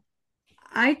tend to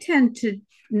I tend to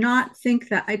not think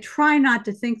that. I try not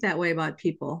to think that way about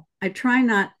people. I try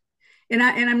not, and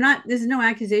I'm not. This is no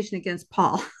accusation against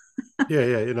Paul. Yeah,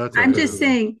 yeah, that's I'm right. just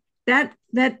saying that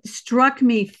struck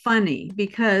me funny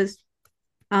because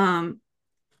um,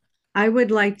 I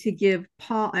would like to give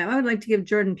Paul. I would like to give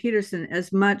Jordan Peterson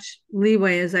as much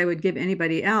leeway as I would give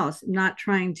anybody else. Not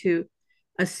trying to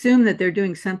assume that they're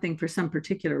doing something for some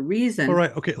particular All reason.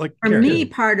 right. Okay. Like For Karen. me,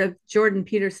 part of Jordan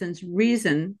Peterson's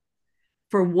reason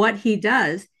for what he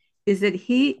does is that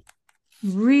he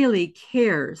really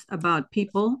cares about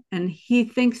people, and he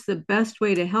thinks the best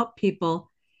way to help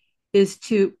people is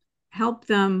to help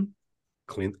them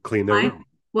Clean their find,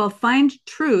 room. find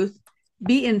truth,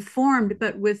 be informed,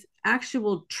 but with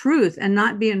actual truth, and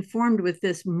not be informed with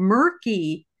this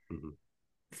murky Mm-hmm.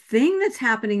 thing that's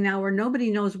happening now where nobody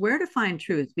knows where to find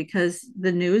truth because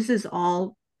the news is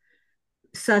all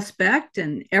suspect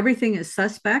and everything is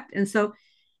suspect. And so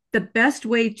the best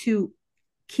way to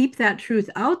keep that truth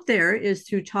out there is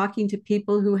through talking to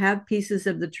people who have pieces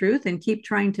of the truth and keep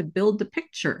trying to build the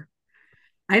picture.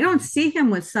 I don't see him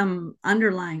with some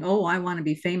underlying, oh, I want to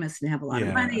be famous and have a lot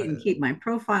of money Yeah. and keep my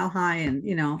profile high. And,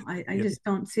 I Yeah. just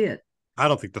don't see it. I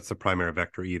don't think that's the primary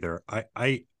vector either.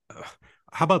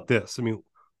 How about this? I mean,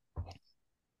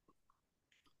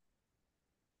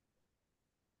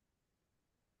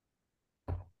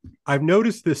 I've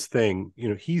noticed this thing.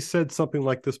 He said something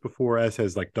like this before, as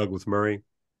has like Douglas Murray.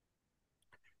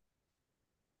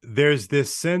 There's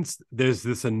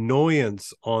this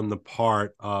annoyance on the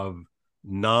part of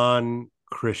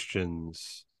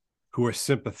non-Christians who are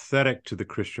sympathetic to the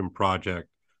Christian project,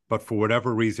 but for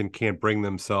whatever reason can't bring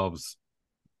themselves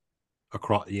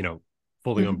across,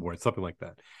 fully on Mhm. board, something like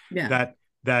that. Yeah.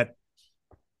 That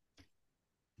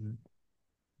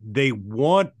they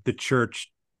want the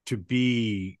church to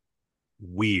be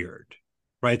weird,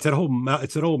 right? It's that whole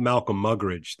Malcolm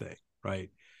Muggeridge thing, right?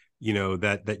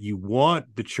 That you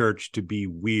want the church to be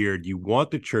weird. You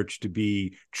want the church to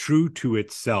be true to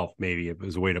itself, maybe it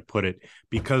was a way to put it,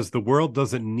 because the world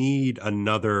doesn't need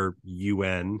another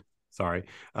UN. Sorry.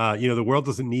 The world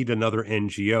doesn't need another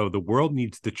NGO. The world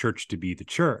needs the church to be the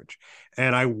church.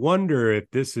 And I wonder if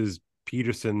this is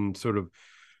Peterson sort of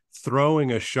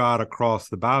throwing a shot across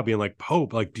the bow, being like,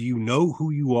 Pope, like, do you know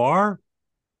who you are?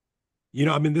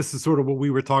 I mean, this is sort of what we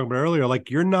were talking about earlier. Like,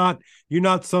 you're not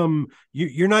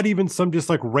even some just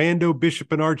like rando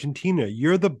bishop in Argentina.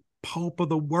 You're the Pope of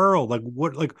the world.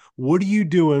 What are you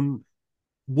doing?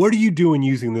 What are you doing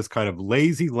using this kind of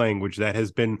lazy language that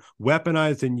has been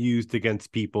weaponized and used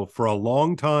against people for a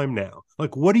long time now?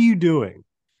 Like, what are you doing?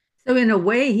 So, in a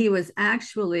way, he was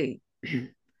actually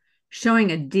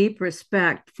showing a deep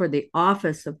respect for the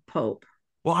office of Pope.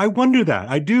 Well, I wonder that.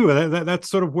 I do. That's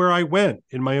sort of where I went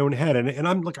in my own head. And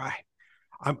I'm like,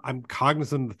 I'm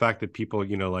cognizant of the fact that people,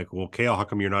 like, well, Kale, how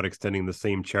come you're not extending the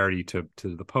same charity to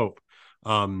the Pope?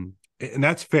 And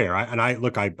that's fair.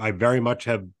 I very much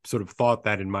have sort of thought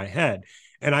that in my head.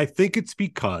 And I think it's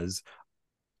because,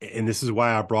 and this is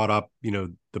why I brought up,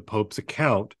 the Pope's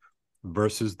account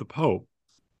versus the Pope.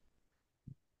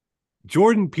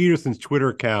 Jordan Peterson's Twitter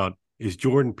account is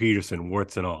Jordan Peterson,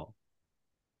 warts and all,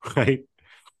 right?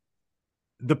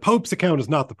 The Pope's account is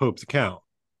not the Pope's account.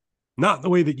 Not the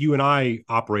way that you and I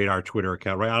operate our Twitter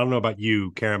account, right? I don't know about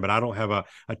you, Karen, but I don't have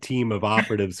a team of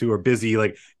operatives who are busy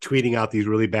like tweeting out these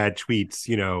really bad tweets,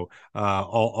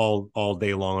 all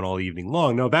day long and all evening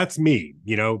long. No, that's me,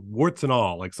 warts and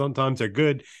all. Like, sometimes they're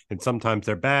good and sometimes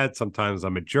they're bad. Sometimes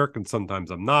I'm a jerk and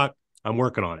sometimes I'm not. I'm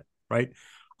working on it, right?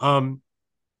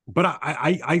 But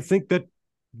I think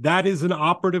that is an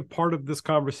operative part of this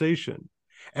conversation.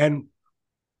 And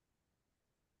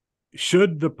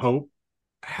should the Pope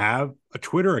have a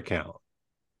Twitter account?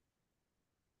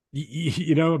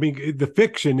 I mean, the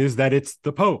fiction is that it's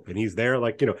the Pope and he's there,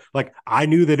 like, like I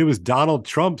knew that it was Donald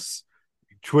Trump's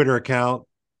Twitter account,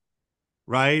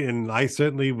 right? And I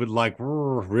certainly would like,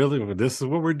 really, this is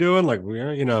what we're doing. Like,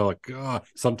 we're,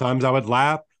 sometimes I would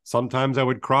laugh, sometimes I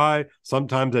would cry,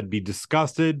 sometimes I'd be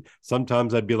disgusted,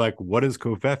 sometimes I'd be like, what is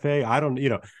Covfefe? I don't,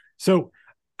 So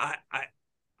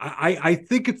I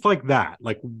think it's like that.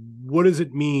 Like, what does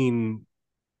it mean?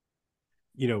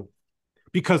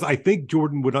 Because I think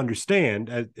Jordan would understand,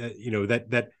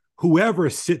 that whoever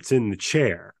sits in the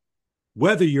chair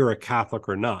whether you're a Catholic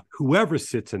or not, whoever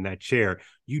sits in that chair,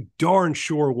 you darn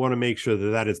sure want to make sure that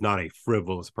that is not a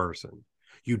frivolous person.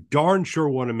 You darn sure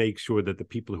want to make sure that the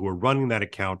people who are running that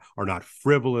account are not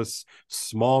frivolous,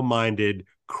 small-minded,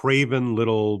 craven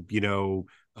little,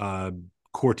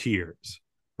 courtiers,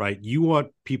 right? You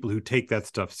want people who take that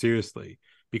stuff seriously,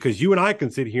 because you and I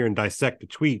can sit here and dissect a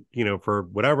tweet, for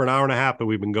whatever, an hour and a half that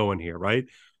we've been going here, right?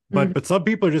 But some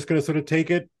people are just going to sort of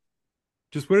take it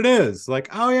just what it is. Like,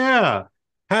 oh yeah,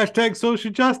 hashtag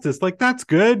social justice. Like, that's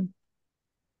good.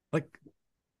 Like,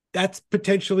 that's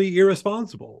potentially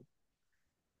irresponsible.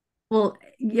 Well,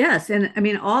 yes. And I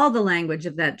mean, all the language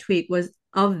of that tweet was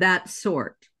of that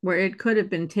sort, where it could have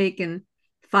been taken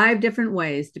 5 different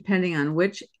ways, depending on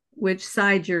which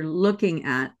side you're looking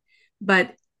at.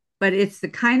 But it's the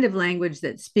kind of language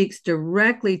that speaks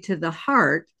directly to the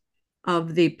heart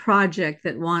of the project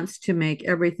that wants to make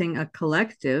everything a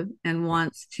collective and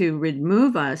wants to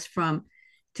remove us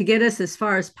to get us as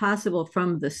far as possible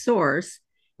from the source,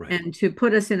 right, and to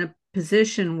put us in a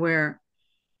position where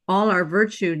all our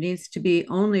virtue needs to be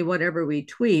only whatever we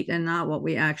tweet and not what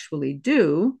we actually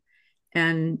do.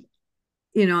 And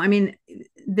I mean,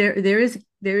 there is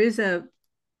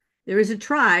a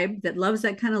tribe that loves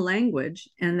that kind of language,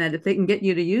 and that if they can get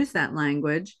you to use that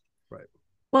language, right.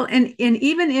 Well, and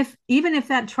even if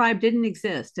that tribe didn't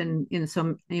exist, and in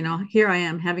some, here I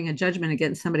am having a judgment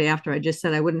against somebody after I just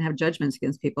said I wouldn't have judgments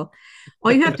against people.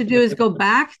 All you have to do is go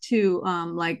back to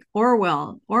like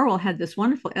Orwell. Orwell had this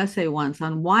wonderful essay once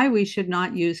on why we should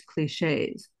not use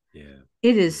cliches. Yeah.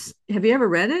 It is. Have you ever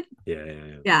read it?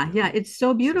 Yeah. It's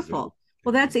so beautiful.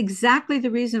 Well, that's exactly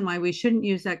the reason why we shouldn't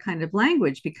use that kind of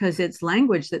language, because it's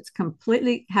language that's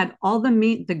completely had all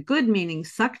the good meaning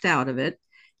sucked out of it.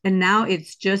 And now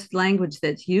it's just language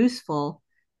that's useful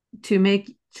to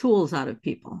make tools out of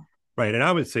people. Right. And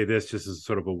I would say this just as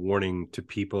sort of a warning to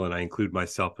people, and I include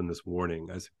myself in this warning,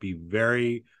 as be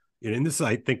very, and this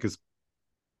I think is,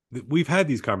 we've had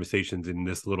these conversations in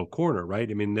this little corner, right?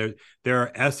 I mean, there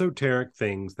are esoteric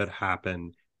things that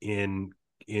happen in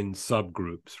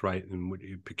subgroups, right? And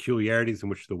peculiarities in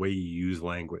which the way you use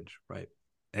language, right?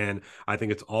 And I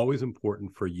think it's always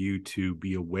important for you to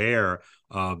be aware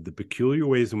of the peculiar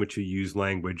ways in which you use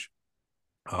language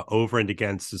over and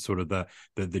against the sort of the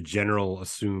general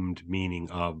assumed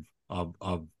meaning of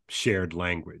shared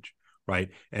language, right?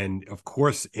 And of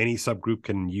course, any subgroup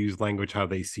can use language how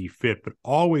they see fit, but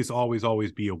always, always,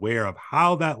 always be aware of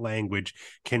how that language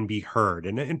can be heard.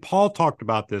 And Paul talked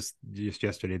about this just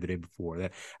yesterday, the day before,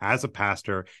 that as a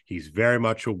pastor, he's very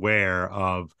much aware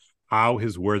of how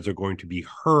his words are going to be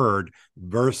heard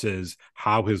versus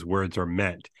how his words are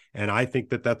meant. And I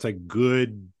think that that's a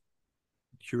good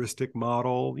heuristic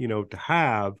model, to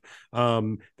have,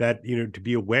 that, to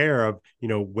be aware of,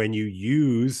 when you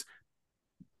use,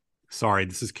 sorry,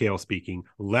 this is Cale speaking,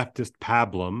 leftist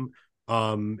pablum,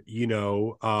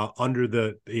 under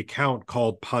the account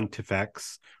called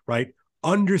Pontifex, right?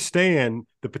 Understand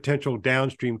the potential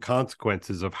downstream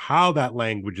consequences of how that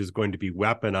language is going to be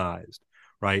weaponized.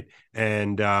 Right.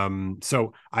 And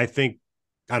so I think,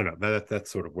 I don't know,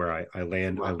 that's sort of where I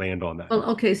land. I land on that.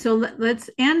 Well, okay. So let's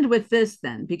end with this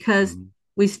then, because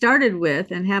we started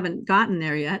with, and haven't gotten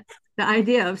there yet, the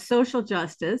idea of social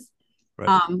justice.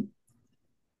 Right.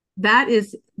 That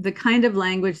is the kind of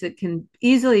language that can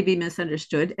easily be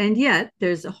misunderstood. And yet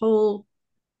there's a whole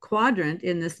quadrant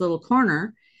in this little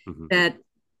corner that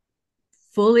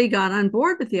fully got on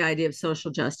board with the idea of social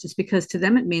justice, because to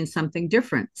them it means something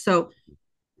different. So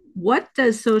what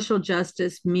does social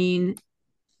justice mean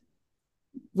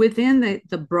within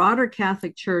the broader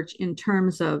Catholic Church in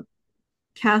terms of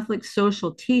Catholic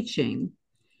social teaching?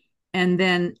 And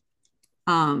then,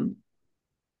 I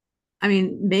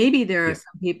mean, maybe there are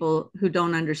some people who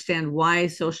don't understand why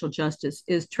social justice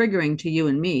is triggering to you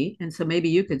and me. And so maybe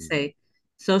you could say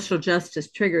social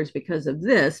justice triggers because of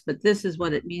this, but this is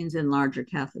what it means in larger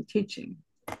Catholic teaching.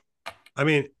 I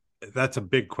mean, that's a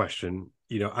big question.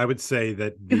 I would say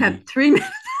that you have 3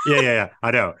 minutes. Yeah.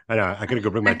 I know. I got to go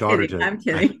bring my daughter to. I'm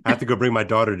kidding. I have to go bring my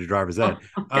daughter to driver's ed.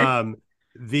 Okay.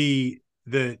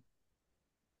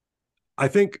 I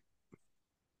think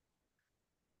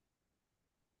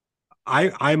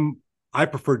I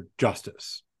prefer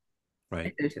justice,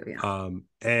 right? I do too, yeah.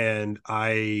 And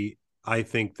I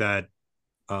think that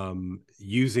appending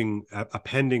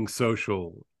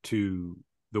social to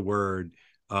the word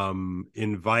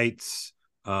invites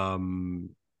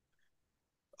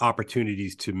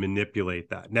opportunities to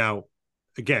manipulate that. Now,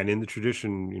 again, in the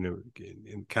tradition,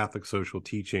 in Catholic social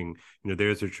teaching,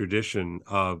 there's a tradition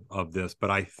of this, but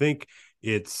I think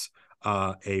it's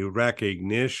a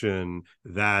recognition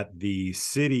that the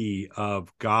city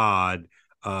of God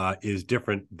is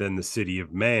different than the city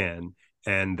of man,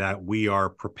 and that we are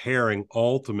preparing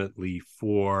ultimately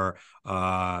for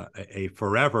a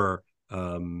forever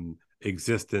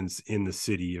existence in the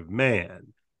city of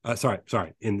man.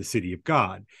 In the city of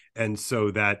God. And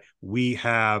so that we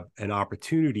have an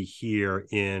opportunity here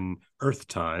in earth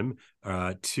time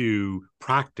to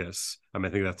practice. I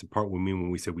think that's the part we mean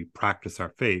when we say we practice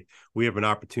our faith. We have an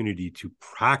opportunity to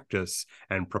practice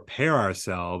and prepare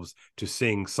ourselves to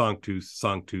sing Sanctus,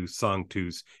 Sanctus,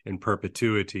 Sanctus in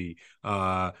perpetuity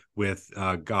with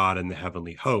God and the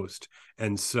heavenly host.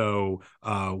 And so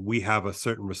we have a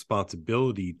certain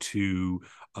responsibility to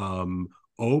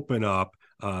open up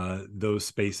those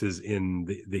spaces in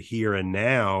the here and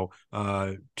now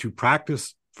to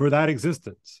practice for that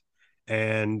existence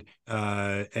and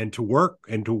to work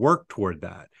toward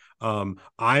that.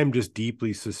 I'm just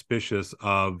deeply suspicious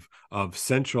of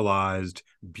centralized,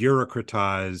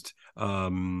 bureaucratized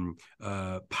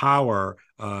power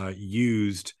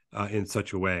used in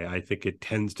such a way. I think it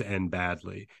tends to end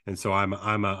badly, and so I'm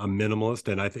a minimalist,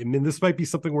 and I mean this might be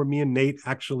something where me and Nate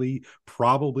actually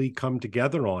probably come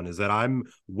together on, is that I'm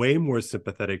way more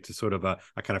sympathetic to sort of a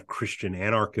kind of Christian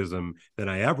anarchism than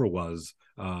I ever was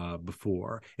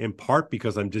before, in part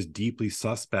because I'm just deeply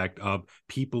suspect of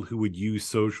people who would use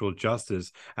social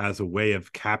justice as a way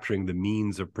of capturing the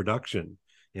means of production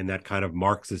in that kind of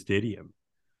Marxist idiom.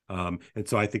 And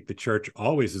so I think the church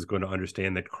always is going to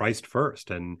understand that Christ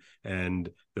first, and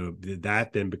that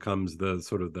then becomes the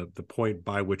sort of the point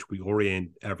by which we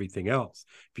orient everything else.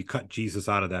 If you cut Jesus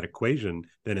out of that equation,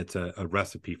 then it's a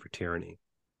recipe for tyranny.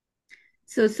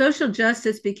 So social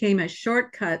justice became a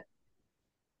shortcut.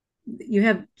 You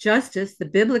have justice, the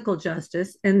biblical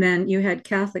justice, and then you had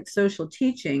Catholic social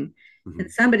teaching. Mm-hmm.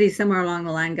 And somebody somewhere along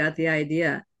the line got the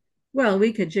idea, well,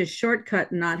 we could just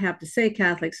shortcut and not have to say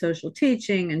Catholic social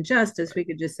teaching and justice. We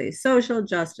could just say social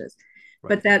justice. Right.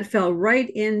 But that fell right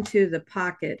into the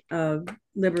pocket of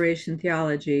liberation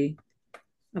theology,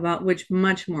 about which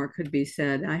much more could be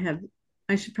said.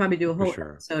 I should probably do a whole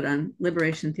episode on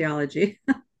liberation theology.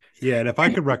 Yeah, and if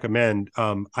I could recommend,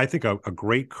 I think a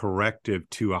great corrective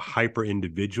to a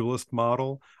hyper-individualist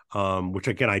model, which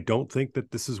again, I don't think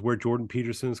that this is where Jordan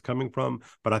Peterson is coming from,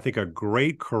 but I think a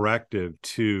great corrective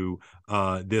to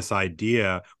this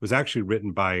idea was actually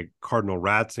written by Cardinal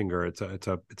Ratzinger.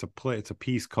 It's a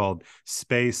piece called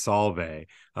Spe Salve,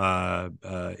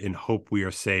 In Hope We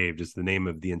Are Saved is the name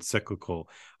of the encyclical,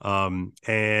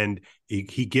 and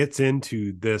he gets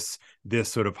into this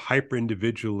sort of hyper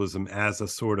individualism as a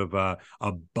sort of a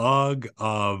bug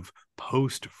of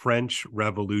post-French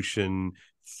Revolution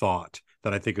thought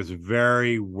that I think is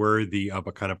very worthy of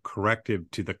a kind of corrective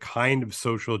to the kind of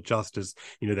social justice,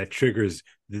 that triggers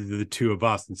the two of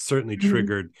us, and certainly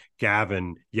triggered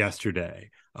Gavin yesterday.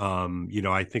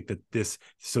 I think that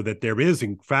so that there is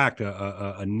in fact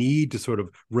a need to sort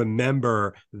of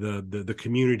remember the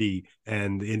community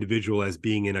and the individual as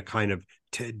being in a kind of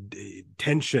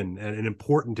tension, and an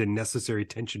important and necessary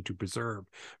tension to preserve,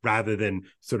 rather than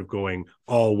sort of going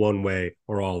all one way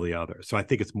or all the other. So I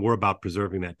think it's more about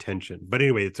preserving that tension. But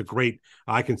anyway,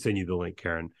 I can send you the link,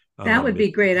 Karen. That would be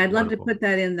great. I'd love to put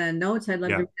that in the notes. I'd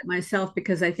love to read it myself,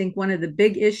 because I think one of the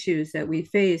big issues that we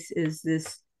face is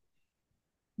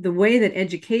the way that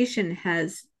education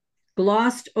has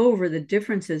glossed over the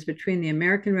differences between the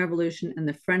American Revolution and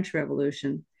the French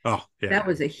Revolution. Oh, yeah. That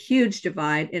was a huge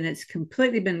divide, and it's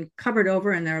completely been covered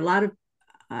over. And there are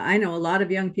I know a lot of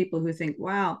young people who think,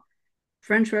 wow,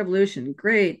 French Revolution,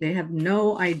 great. They have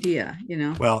no idea,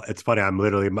 Well, it's funny. I'm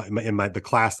literally in the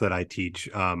class that I teach.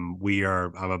 I'm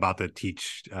about to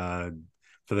teach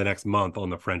for the next month on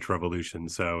the French Revolution.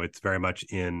 So it's very much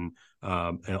on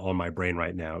my brain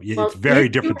right now. It's very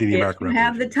different than the American Revolution.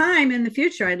 Have the time in the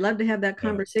future, I'd love to have that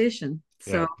conversation.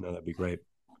 Yeah. So no, that'd be great.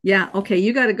 Yeah. Okay.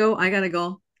 You got to go. I got to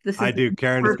go. I do,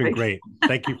 Karen. Perfect. It's been great.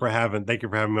 Thank you for having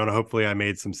me on. Hopefully I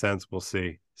made some sense. We'll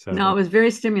see. So no, it was very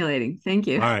stimulating. Thank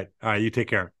you. All right. You take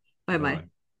care. Bye-bye.